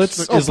Tablets. tablets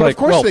Oh, is but of like,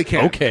 course well, they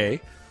can. okay,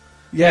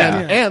 yeah.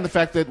 And the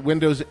fact that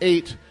Windows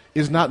 8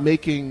 is not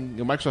making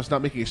Microsoft's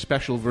not making a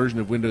special version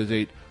of Windows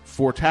 8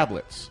 for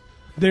tablets.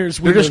 there's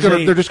They're just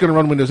Windows 8. they're just going to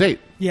run Windows 8.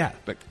 Yeah.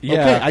 Like, Yeah.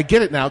 okay, I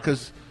get it now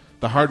because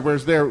the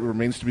hardware's there. It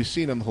remains to be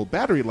seen on the whole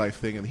battery life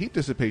thing and the heat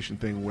dissipation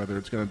thing, whether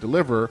it's going to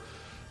deliver.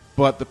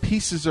 But the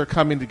pieces are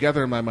coming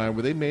together in my mind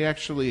where they may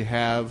actually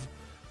have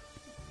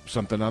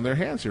something on their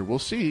hands here. We'll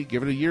see.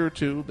 Give it a year or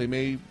two. They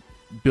may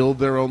build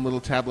their own little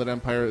tablet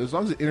empire as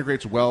long as it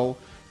integrates well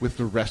with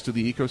the rest of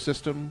the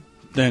ecosystem.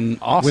 Then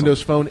awesome.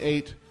 Windows Phone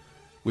 8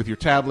 with your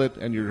tablet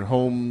and your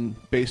home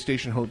base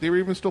station home. They were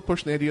even still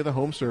pushing the idea of the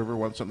home server,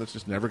 something that's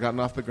just never gotten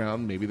off the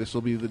ground. Maybe this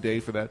will be the day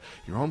for that.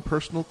 Your own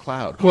personal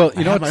cloud. Well, I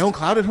you know, have my it's- own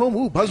cloud at home.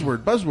 Ooh,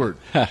 buzzword.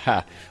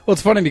 Well,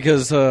 it's funny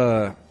because,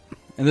 and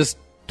this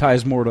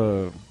ties more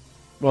to,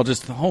 well,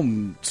 just the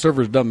home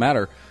servers doesn't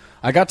matter.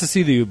 I got to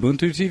see the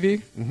Ubuntu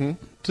TV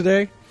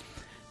today,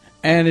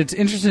 and it's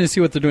interesting to see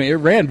what they're doing. It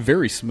ran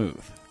very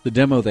smooth, the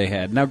demo they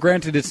had. Now,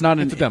 granted, it's not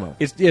It's a demo.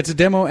 It's a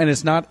demo, and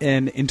it's not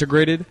an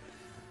integrated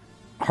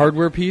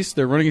hardware piece.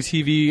 They're running a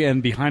TV,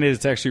 and behind it,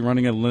 it's actually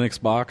running a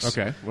Linux box.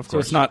 Okay, of So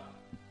course. it's not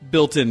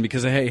built in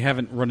because they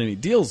haven't run any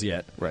deals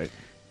yet. Right.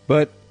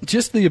 But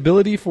just the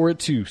ability for it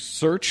to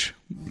search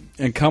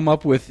and come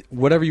up with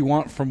whatever you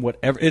want from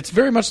whatever. It's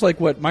very much like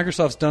what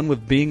Microsoft's done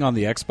with Bing on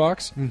the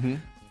Xbox,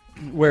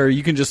 where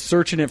you can just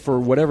search in it for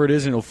whatever it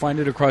is, and it'll find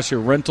it across your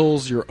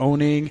rentals, your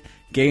owning,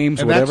 games,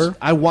 And whatever.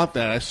 I want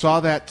that. I saw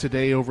that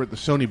today over at the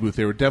Sony booth.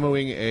 They were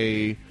demoing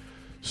a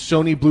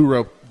Sony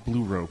Blu-ray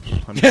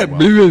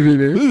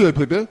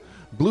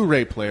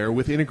Blu-ray player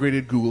with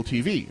integrated Google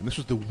TV. And this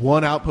was the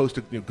one outpost.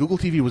 Google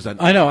TV was on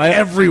I know,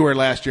 everywhere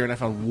last year, and I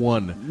found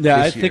one.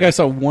 Yeah, this I think year. I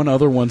saw one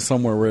other one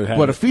somewhere where it had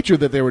But a it. feature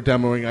that they were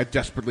demoing I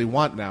desperately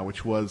want now,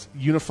 which was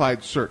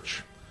unified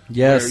search.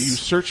 Yes. Where you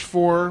search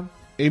for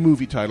a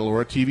movie title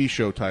or a TV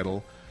show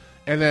title,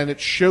 and then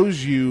it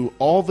shows you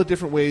all the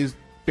different ways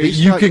based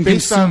you on, can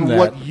based on consume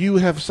what that. you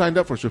have signed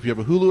up for. So if you have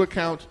a Hulu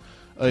account,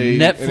 an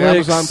Netflix,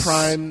 Amazon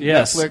Prime,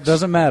 yes, Netflix,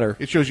 doesn't matter.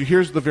 It shows you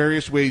here's the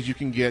various ways you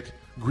can get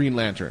Green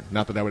Lantern.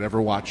 Not that I would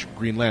ever watch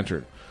Green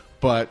Lantern,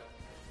 but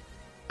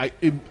I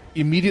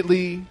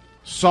immediately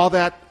saw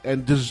that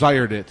and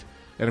desired it.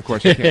 And of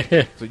course, I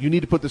can't. So you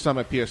need to put this on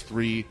my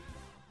PS3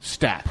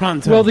 stat.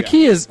 Pronto. Well, the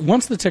key is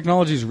once the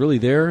technology is really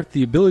there,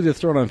 the ability to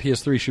throw it on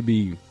PS3 should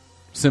be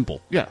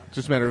simple. Yeah, it's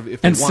just a matter of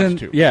if they And want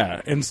to.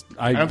 yeah, and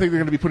I don't think they're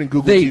going to be putting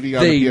Google TV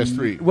on the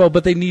PS3. Well,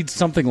 but they need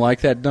something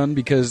like that done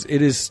because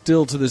it is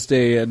still to this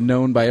day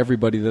known by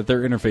everybody that their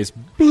interface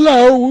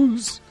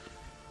blows.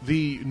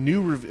 The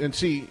new and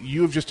see,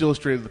 you have just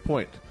illustrated the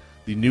point.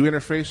 The new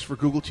interface for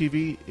Google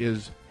TV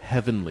is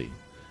heavenly.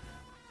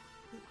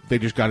 They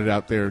just got it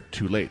out there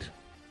too late.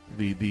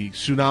 The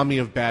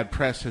tsunami of bad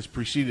press has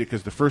preceded it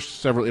because the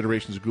first several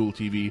iterations of Google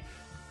TV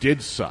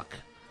did suck.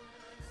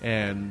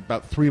 And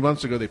about 3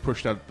 months ago, they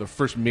pushed out the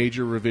first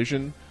major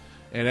revision,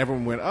 and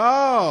everyone went,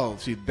 "Oh,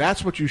 see,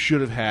 that's what you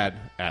should have had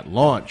at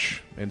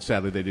launch." And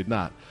sadly, they did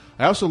not.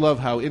 I also love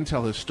how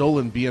Intel has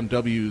stolen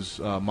BMW's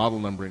model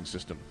numbering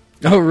system.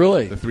 Oh,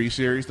 really? The 3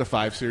 Series, the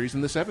 5 Series,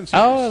 and the 7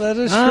 Series. Oh, that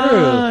is true.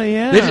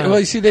 yeah. Well,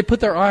 you see, they put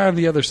their eye on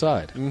the other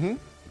side. Mm-hmm.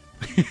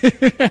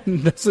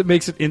 That's what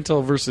makes it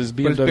Intel versus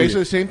BMW. But it's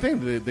basically the same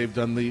thing. They've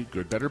done the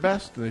good, better,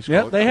 best. And they just Yep,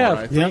 call it they Core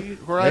have. i3,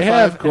 Yep. Core They i5,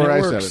 have, Core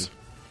and it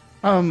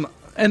i7. works.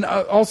 And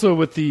also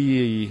with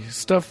the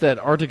stuff that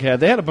Arctic had,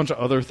 they had a bunch of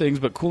other things,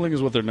 but cooling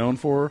is what they're known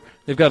for.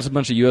 They've got a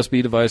bunch of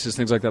USB devices,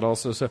 things like that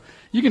also. So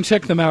you can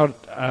check them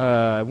out.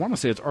 I want to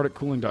say it's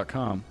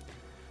arcticcooling.com,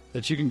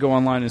 that you can go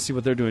online and see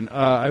what they're doing.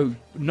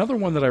 Another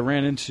one that I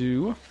ran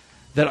into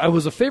that I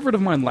was a favorite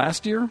of mine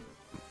last year,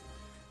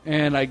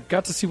 and I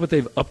got to see what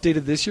they've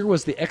updated this year,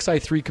 was the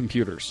Xi3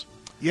 computers.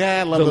 Yeah,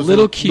 I love The those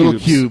little little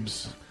cubes.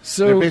 cubes.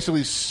 So- they're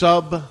basically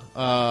sub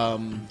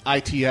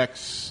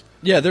ITX.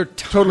 Yeah, they're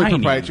Totally tiny.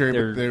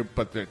 proprietary,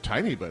 but they're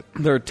tiny. But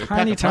They're they pack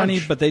tiny, a tiny,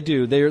 punch. but they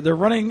do. They're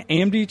running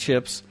AMD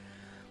chips,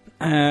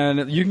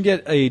 and you can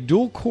get a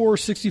dual-core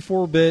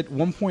 64-bit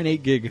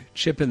 1.8 gig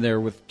chip in there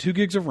with 2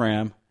 gigs of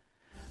RAM,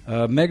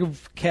 meg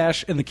of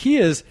cache, and the key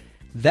is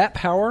that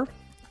power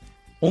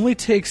only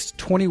takes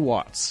 20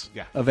 watts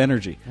of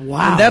energy.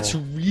 Wow. And that's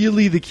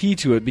really the key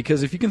to it,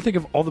 because if you can think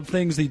of all the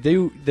things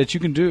that you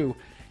can do,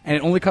 and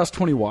it only costs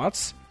 20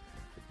 watts,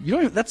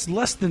 that's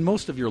less than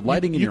most of your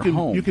lighting in your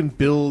home. You can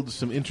build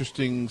some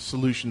interesting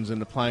solutions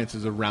and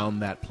appliances around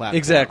that platform.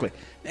 Exactly.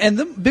 And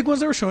the big ones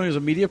they were showing is a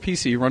media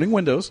PC running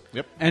Windows.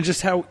 Yep. And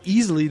just how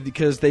easily,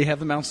 because they have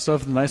the mount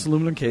stuff in the nice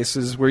aluminum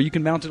cases where you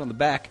can mount it on the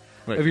back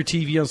Right. of your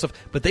TV and stuff.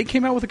 But they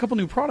came out with a couple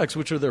new products,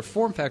 which are their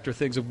form factor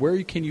things of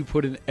where can you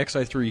put an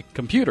Xi3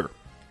 computer.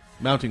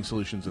 Mounting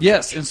solutions. And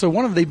Yes. such. And so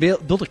one of them, they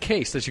built a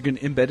case that you can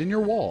embed in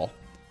your wall.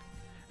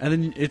 And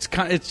then it's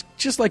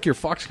just like your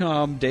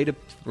Foxconn data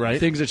Right.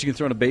 things that you can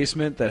throw in a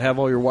basement that have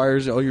all your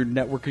wires, all your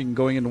networking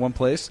going into one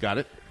place. Got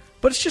it.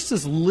 But it's just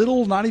this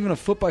little, not even a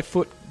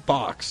foot-by-foot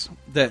box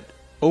that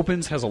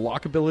opens, has a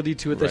lockability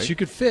to it Right. that you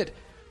could fit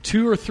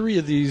 2 or 3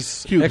 of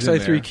these Cubes in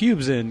Xi3 there.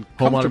 cubes in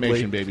Home comfortably.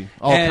 automation, baby.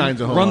 All and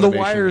kinds of home run the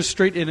automation. wires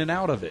straight in and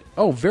out of it.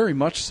 Oh, very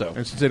much so.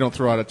 And since they don't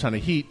throw out a ton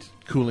of heat,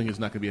 cooling is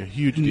not going to be a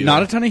huge deal.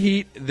 Not a ton of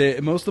heat.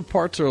 Most of the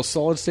parts are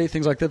solid-state,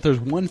 things like that. There's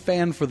one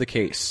fan for the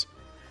case.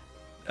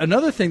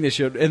 Another thing they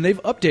showed, and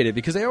they've updated,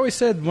 because they always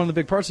said one of the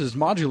big parts is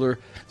modular,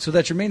 so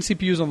that your main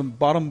CPU is on the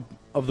bottom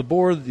of the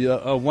board, the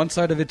one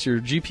side of it's your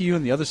GPU,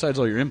 and the other side's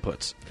all your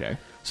inputs. Okay.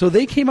 So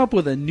they came up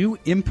with a new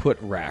input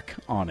rack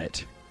on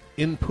it.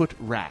 Input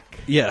rack.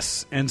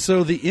 Yes, and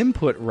so the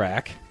input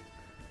rack,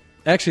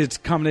 actually it's a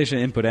combination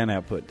of input and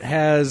output,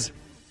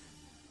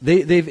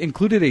 they've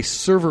included a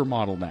server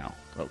model now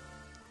Oh,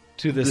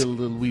 to this.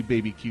 little wee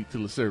baby cute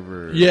little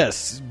server.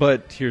 Yes,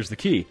 but here's the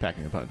key.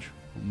 Packing a punch.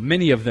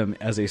 Many of them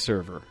as a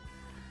server.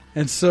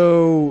 And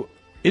so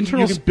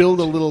internal You can build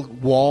a little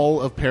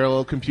wall of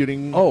parallel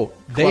computing.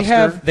 they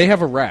cluster.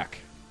 have a rack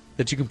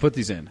that you can put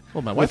these in.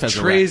 Well, my With wife has a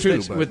rack, trays too,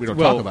 that- but with- we don't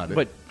well, talk about it.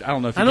 But I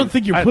don't know if I don't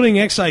think you're putting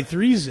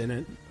Xi3s in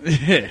it.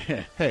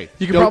 Hey,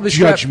 You could don't probably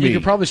judge strap. me. You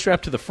could probably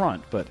strap to the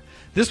front, but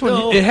this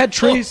one it had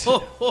trays.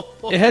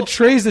 It had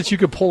trays that you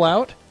could pull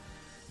out,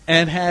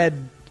 and had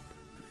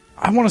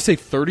I want to say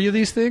 30 of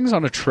these things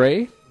on a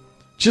tray,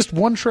 Just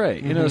one tray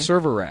in a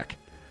server rack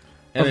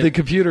And of the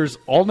computers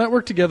all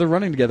networked together,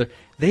 running together.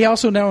 They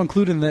also now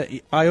include in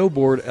the I/O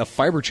board a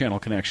fiber channel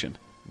connection.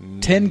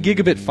 10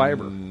 gigabit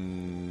fiber.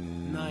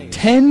 Nice.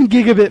 10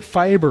 gigabit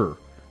fiber.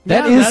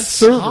 That Yeah, is that's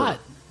server. hot.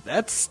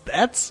 That's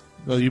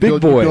Well, you big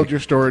build, boy. You build your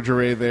storage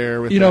array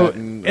there with You know, that.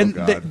 And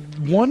that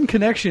one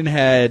connection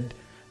had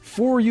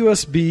 4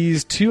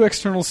 USBs, 2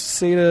 external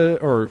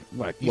SATA or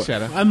like what?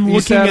 eSATA. I'm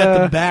looking at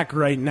eSATA. the back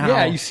right now.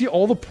 Yeah, you see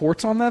all the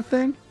ports on that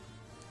thing?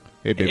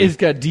 Hey, baby. It's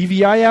got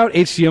DVI out,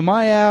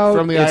 HDMI out.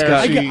 From the it's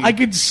got, IRC. I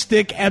could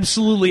stick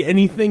absolutely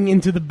anything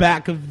into the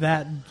back of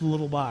that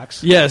little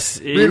box.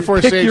 yes,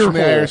 Reinforced pick sage your from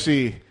the hole.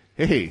 IRC.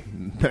 Hey,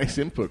 nice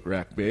input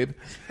rack, babe.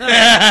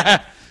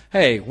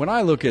 Hey, when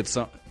I look at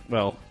some,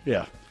 well,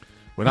 yeah,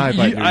 When I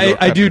buy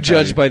I do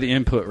judge by the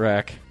input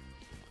rack.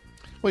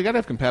 Well, you got to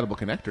have compatible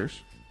connectors.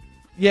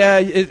 Yeah,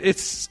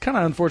 it's kind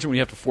of unfortunate when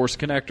you have to force a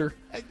connector.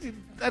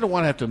 I don't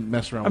want to have to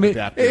mess around I mean, with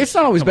adapters. it's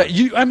not always Come bad.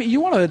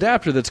 You want an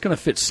adapter that's going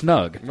to fit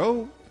snug.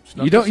 on.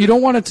 No, You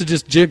don't want it to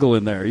just jiggle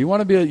in there. You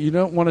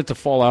don't want it to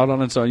fall out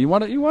on its own. You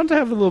want it to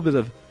have a little bit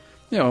of,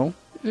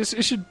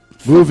 it should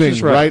moving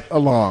just right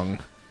along.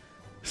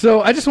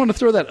 So I just want to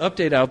throw that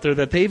update out there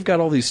that they've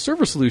got all these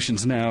server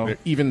solutions now. They're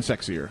even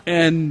sexier.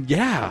 And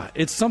yeah,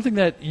 it's something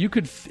that you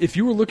could, if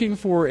you were looking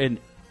for an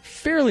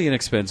fairly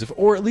inexpensive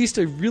or at least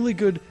a really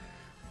good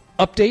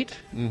update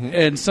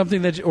and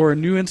something that, or a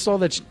new install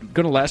that's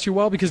going to last you a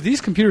while, because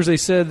these computers, they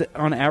said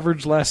on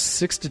average last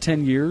 6 to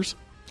 10 years.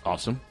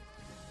 Awesome.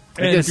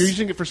 And Again, if you're it's-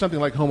 using it for something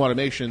like home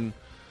automation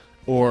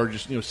or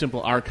just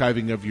simple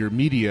archiving of your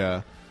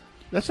media,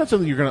 that's not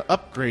something you're going to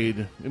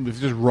upgrade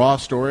with just raw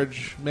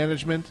storage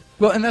management.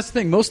 Well, and that's the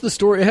thing. Most of the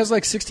storage, it has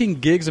like 16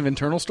 gigs of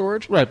internal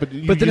storage. Right, but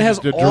you then it use has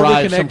to all the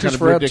drive some connectors kind of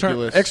for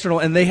ridiculous- external,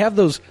 and they have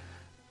those.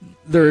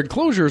 Their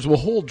enclosures will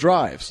hold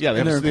drives. Yeah,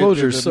 they in their have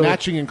enclosures. the so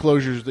matching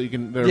enclosures that you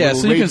can. they're yeah,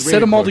 little so you can raised set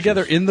them all enclosures.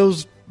 together in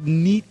those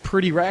neat,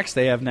 pretty racks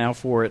they have now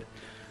for it.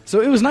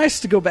 So it was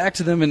nice to go back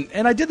to them,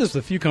 and I did this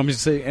with a few companies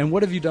to say, and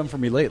what have you done for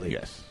me lately?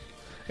 Yes,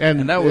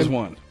 And that was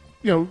one.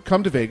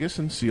 Come to Vegas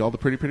and see all the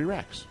pretty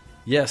racks.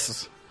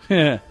 Yes.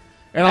 And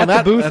At on the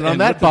that, booth and on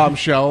and that with the-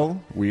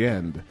 bombshell, we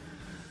end.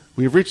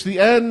 We've reached the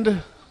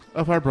end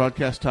of our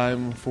broadcast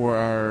time for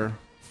our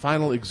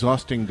final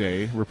exhausting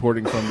day,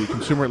 reporting from the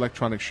Consumer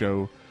Electronics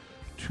Show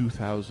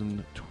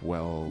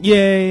 2012.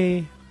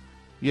 Yay!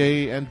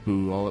 Yay and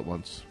boo all at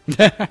once.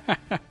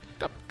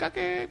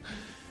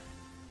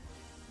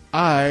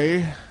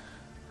 I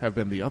have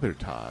been the other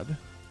Todd.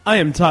 I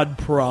am Todd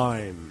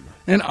Prime.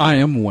 And I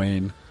am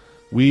Wayne.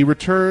 We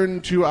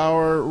return to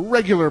our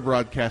regular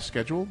broadcast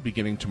schedule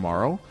beginning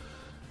tomorrow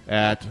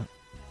at,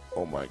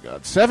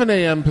 7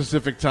 a.m.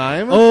 Pacific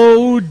time.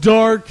 Oh,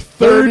 dark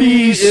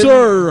 30,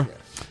 sir.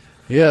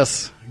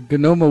 Yes.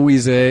 Gnoma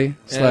Wize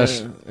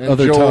 / And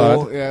other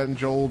Joel, Todd. and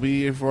Joel will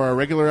be for our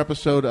regular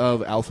episode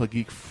of Alpha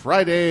Geek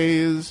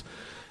Fridays,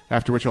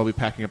 after which I'll be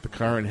packing up the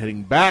car and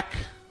heading back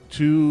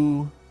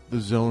to the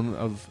zone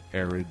of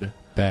arid.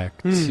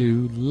 Back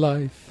to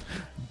life.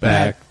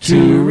 Back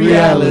to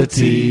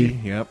reality.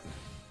 Yep.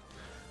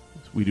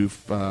 We do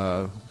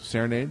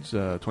serenades,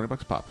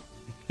 $20 pop.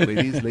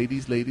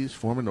 Ladies,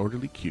 form an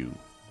orderly queue.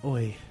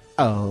 Oi.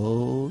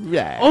 Oh,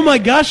 right. Oh my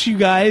gosh, you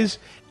guys.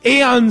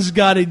 Aeon's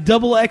got a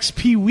double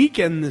XP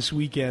weekend this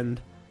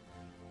weekend.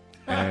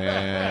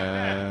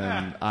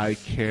 And I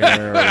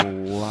care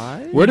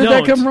why? Where did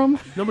that Don't. come from?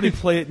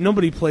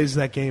 Nobody plays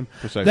that game.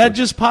 Precisely. That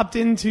just popped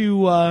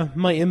into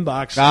my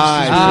inbox.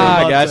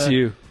 Ah, I got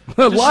you.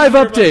 Live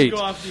update. Go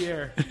off the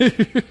air.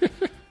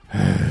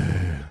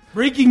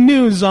 Breaking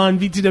news on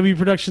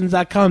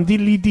VTWProductions.com.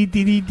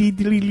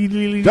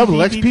 Double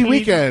XP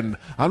weekend.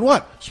 On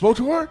what?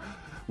 SPOTOR?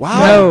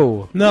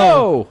 Wow.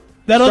 No.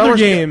 That Star other Wars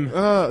game.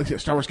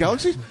 Star Wars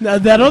Galaxy? No,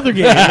 that other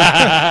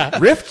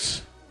game.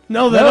 Rifts?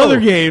 No, that No. other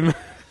game.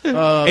 Age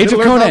of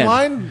Middle-earth Conan.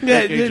 Online? Yeah,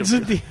 Age it's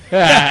of, the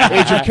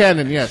Age of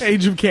Canon, yes.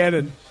 Age of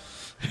Canon.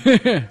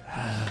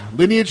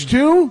 Lineage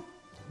 2?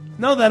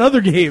 No, that other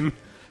game.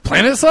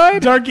 Planet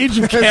Side? Dark Age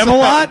of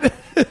Camelot.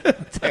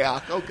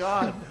 Oh,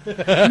 God.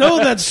 No,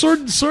 that sword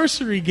and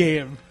sorcery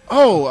game.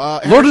 Oh,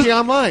 Lord of Anarchy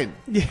Online.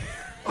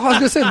 Oh, I was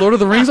going to say Lord of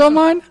the Rings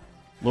Online?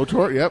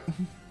 LOTOR, yep.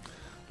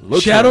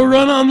 LOTOR.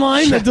 Shadowrun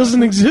Online that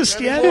doesn't exist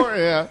yet. Anymore,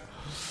 yeah.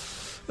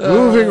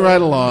 Moving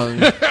right along.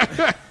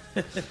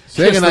 Say Just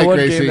the goodnight, one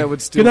Gracie. game that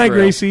would steal Good night,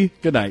 Grail. Gracie.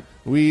 Good night.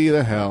 We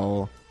the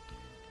hell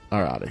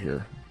are out of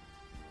here.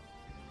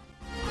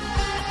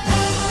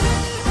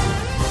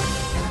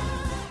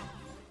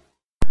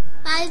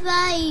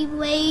 Bye-bye,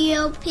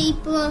 radio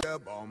people.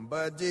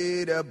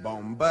 Bombadita,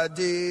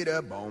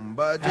 bombadita,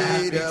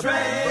 bombadita,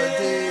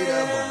 bombadita,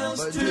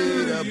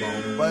 bombadita,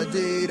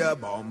 bombadita,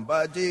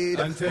 bombadita,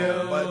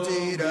 Until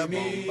bombadita, we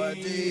meet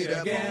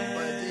bombadita, again.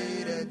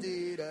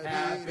 bombadita,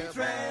 Happy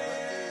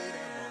trails.